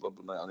enige club. Want,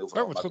 heel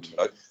veel maakt het niet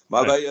uit.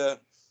 Maar wij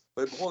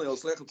begonnen heel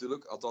slecht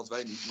natuurlijk, althans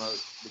wij niet. Maar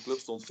de club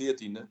stond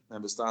 14e.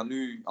 En we staan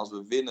nu, als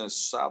we winnen,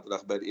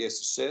 zaterdag bij de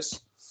eerste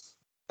 6.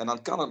 En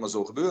dan kan het maar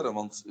zo gebeuren,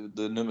 want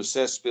de nummer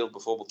 6 speelt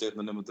bijvoorbeeld tegen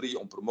de nummer 3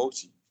 om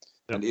promotie.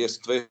 Ja. En de eerste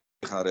 2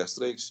 gaan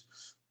rechtstreeks.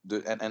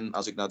 En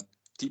als ik naar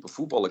type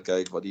voetballen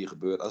kijk, wat hier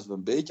gebeurt, als we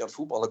een beetje aan het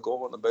voetballen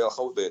komen, dan ben je al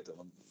gauw beter.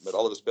 Want met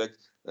alle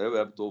respect, we hebben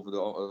het over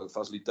de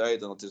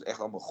faciliteiten en het is echt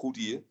allemaal goed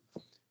hier.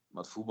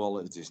 Maar het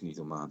voetballen, het is niet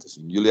om aan te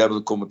zien. Jullie hebben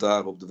een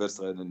commentaar op de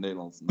wedstrijd in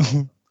Nederland.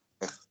 Nou,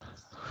 echt.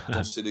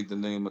 Dan zit ik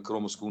met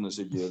kromme schoenen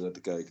zit je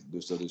te kijken.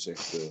 Dus dat is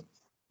echt...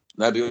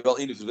 Dan heb je wel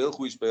individueel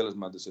goede spelers,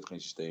 maar er zit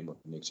geen systeem of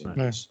niks in.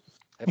 Nee. Dus,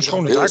 heb je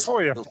nog taak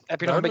voor je. Heb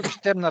je nog een beetje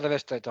stem naar de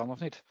wedstrijd dan, of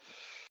niet?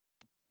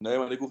 Nee,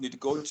 maar ik hoef niet te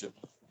coachen.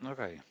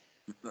 Oké.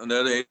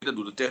 Nee, dat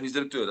doet de technisch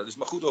directeur. Dat is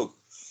maar goed ook.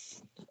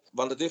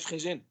 Want het heeft geen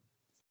zin.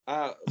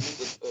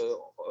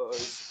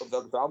 Op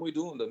welke taal moet je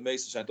doen? De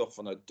meeste zijn toch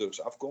vanuit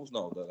Turkse afkomst.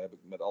 Nou, daar heb ik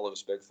met alle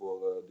respect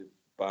voor de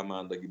paar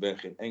maanden dat ik ben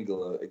geen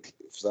enkele... Ik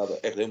versta er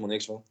echt helemaal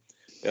niks van.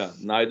 Ja,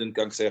 Naiden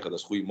kan ik zeggen, dat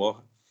is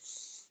goedemorgen.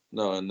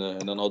 Nou, en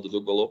dan houdt het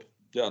ook wel op.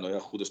 Ja, nou ja,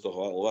 goed is toch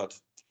wel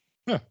wat.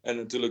 Ja. En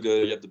natuurlijk, je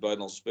hebt de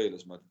buitenlandse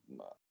spelers, maar het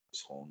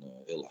is gewoon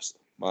heel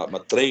lastig.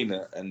 Maar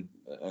trainen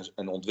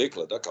en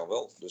ontwikkelen, dat kan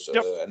wel. Dus,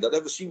 en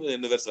dat zien we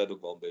in de wedstrijd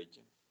ook wel een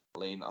beetje.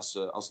 Alleen als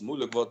het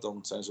moeilijk wordt,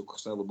 dan zijn ze ook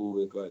snel de boel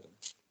weer kwijt.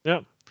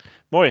 Ja,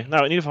 mooi. Nou,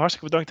 in ieder geval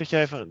hartstikke bedankt dat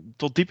jij even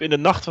tot diep in de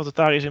nacht, want het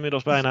daar is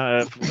inmiddels bijna...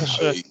 Het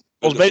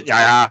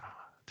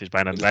is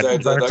bijna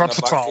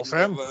 12,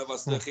 hè?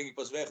 Ging ik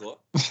pas weg, hoor.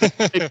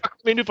 Ik pak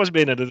me nu pas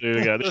binnen,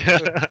 natuurlijk. Ja, dat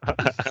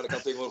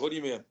kan tegenwoordig ook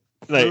niet meer.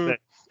 Nee.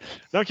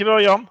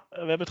 Dankjewel, Jan. We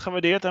hebben het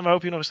gewaardeerd en we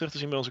hopen je nog eens terug te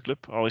zien bij onze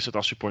club. Al is het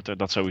als supporter,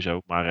 dat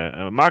sowieso.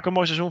 Maar maak er een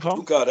mooi seizoen van.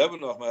 Elkaar hebben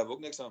we nog, maar hebben we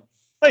ook niks aan.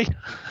 Nee.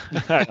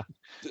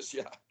 Dus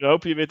ja. We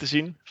hopen je weer te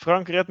zien.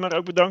 Frank, Redmer,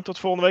 ook bedankt. Tot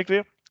volgende week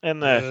weer. En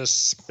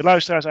de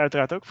luisteraars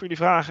uiteraard ook voor jullie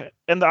vragen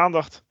en de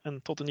aandacht.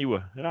 En tot een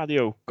nieuwe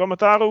Radio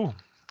Kamataru.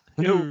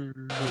 Nou,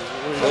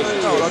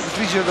 laat de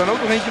Vries er dan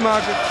ook nog eentje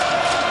maken.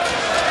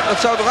 Dat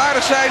zou toch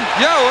aardig zijn?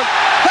 Ja hoor.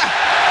 Ha!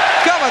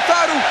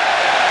 Kamataru.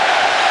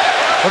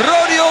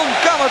 Rodion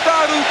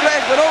Kamataru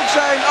krijgt dan ook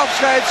zijn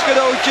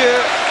afscheidscadeautje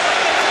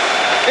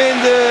in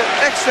de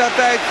extra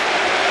tijd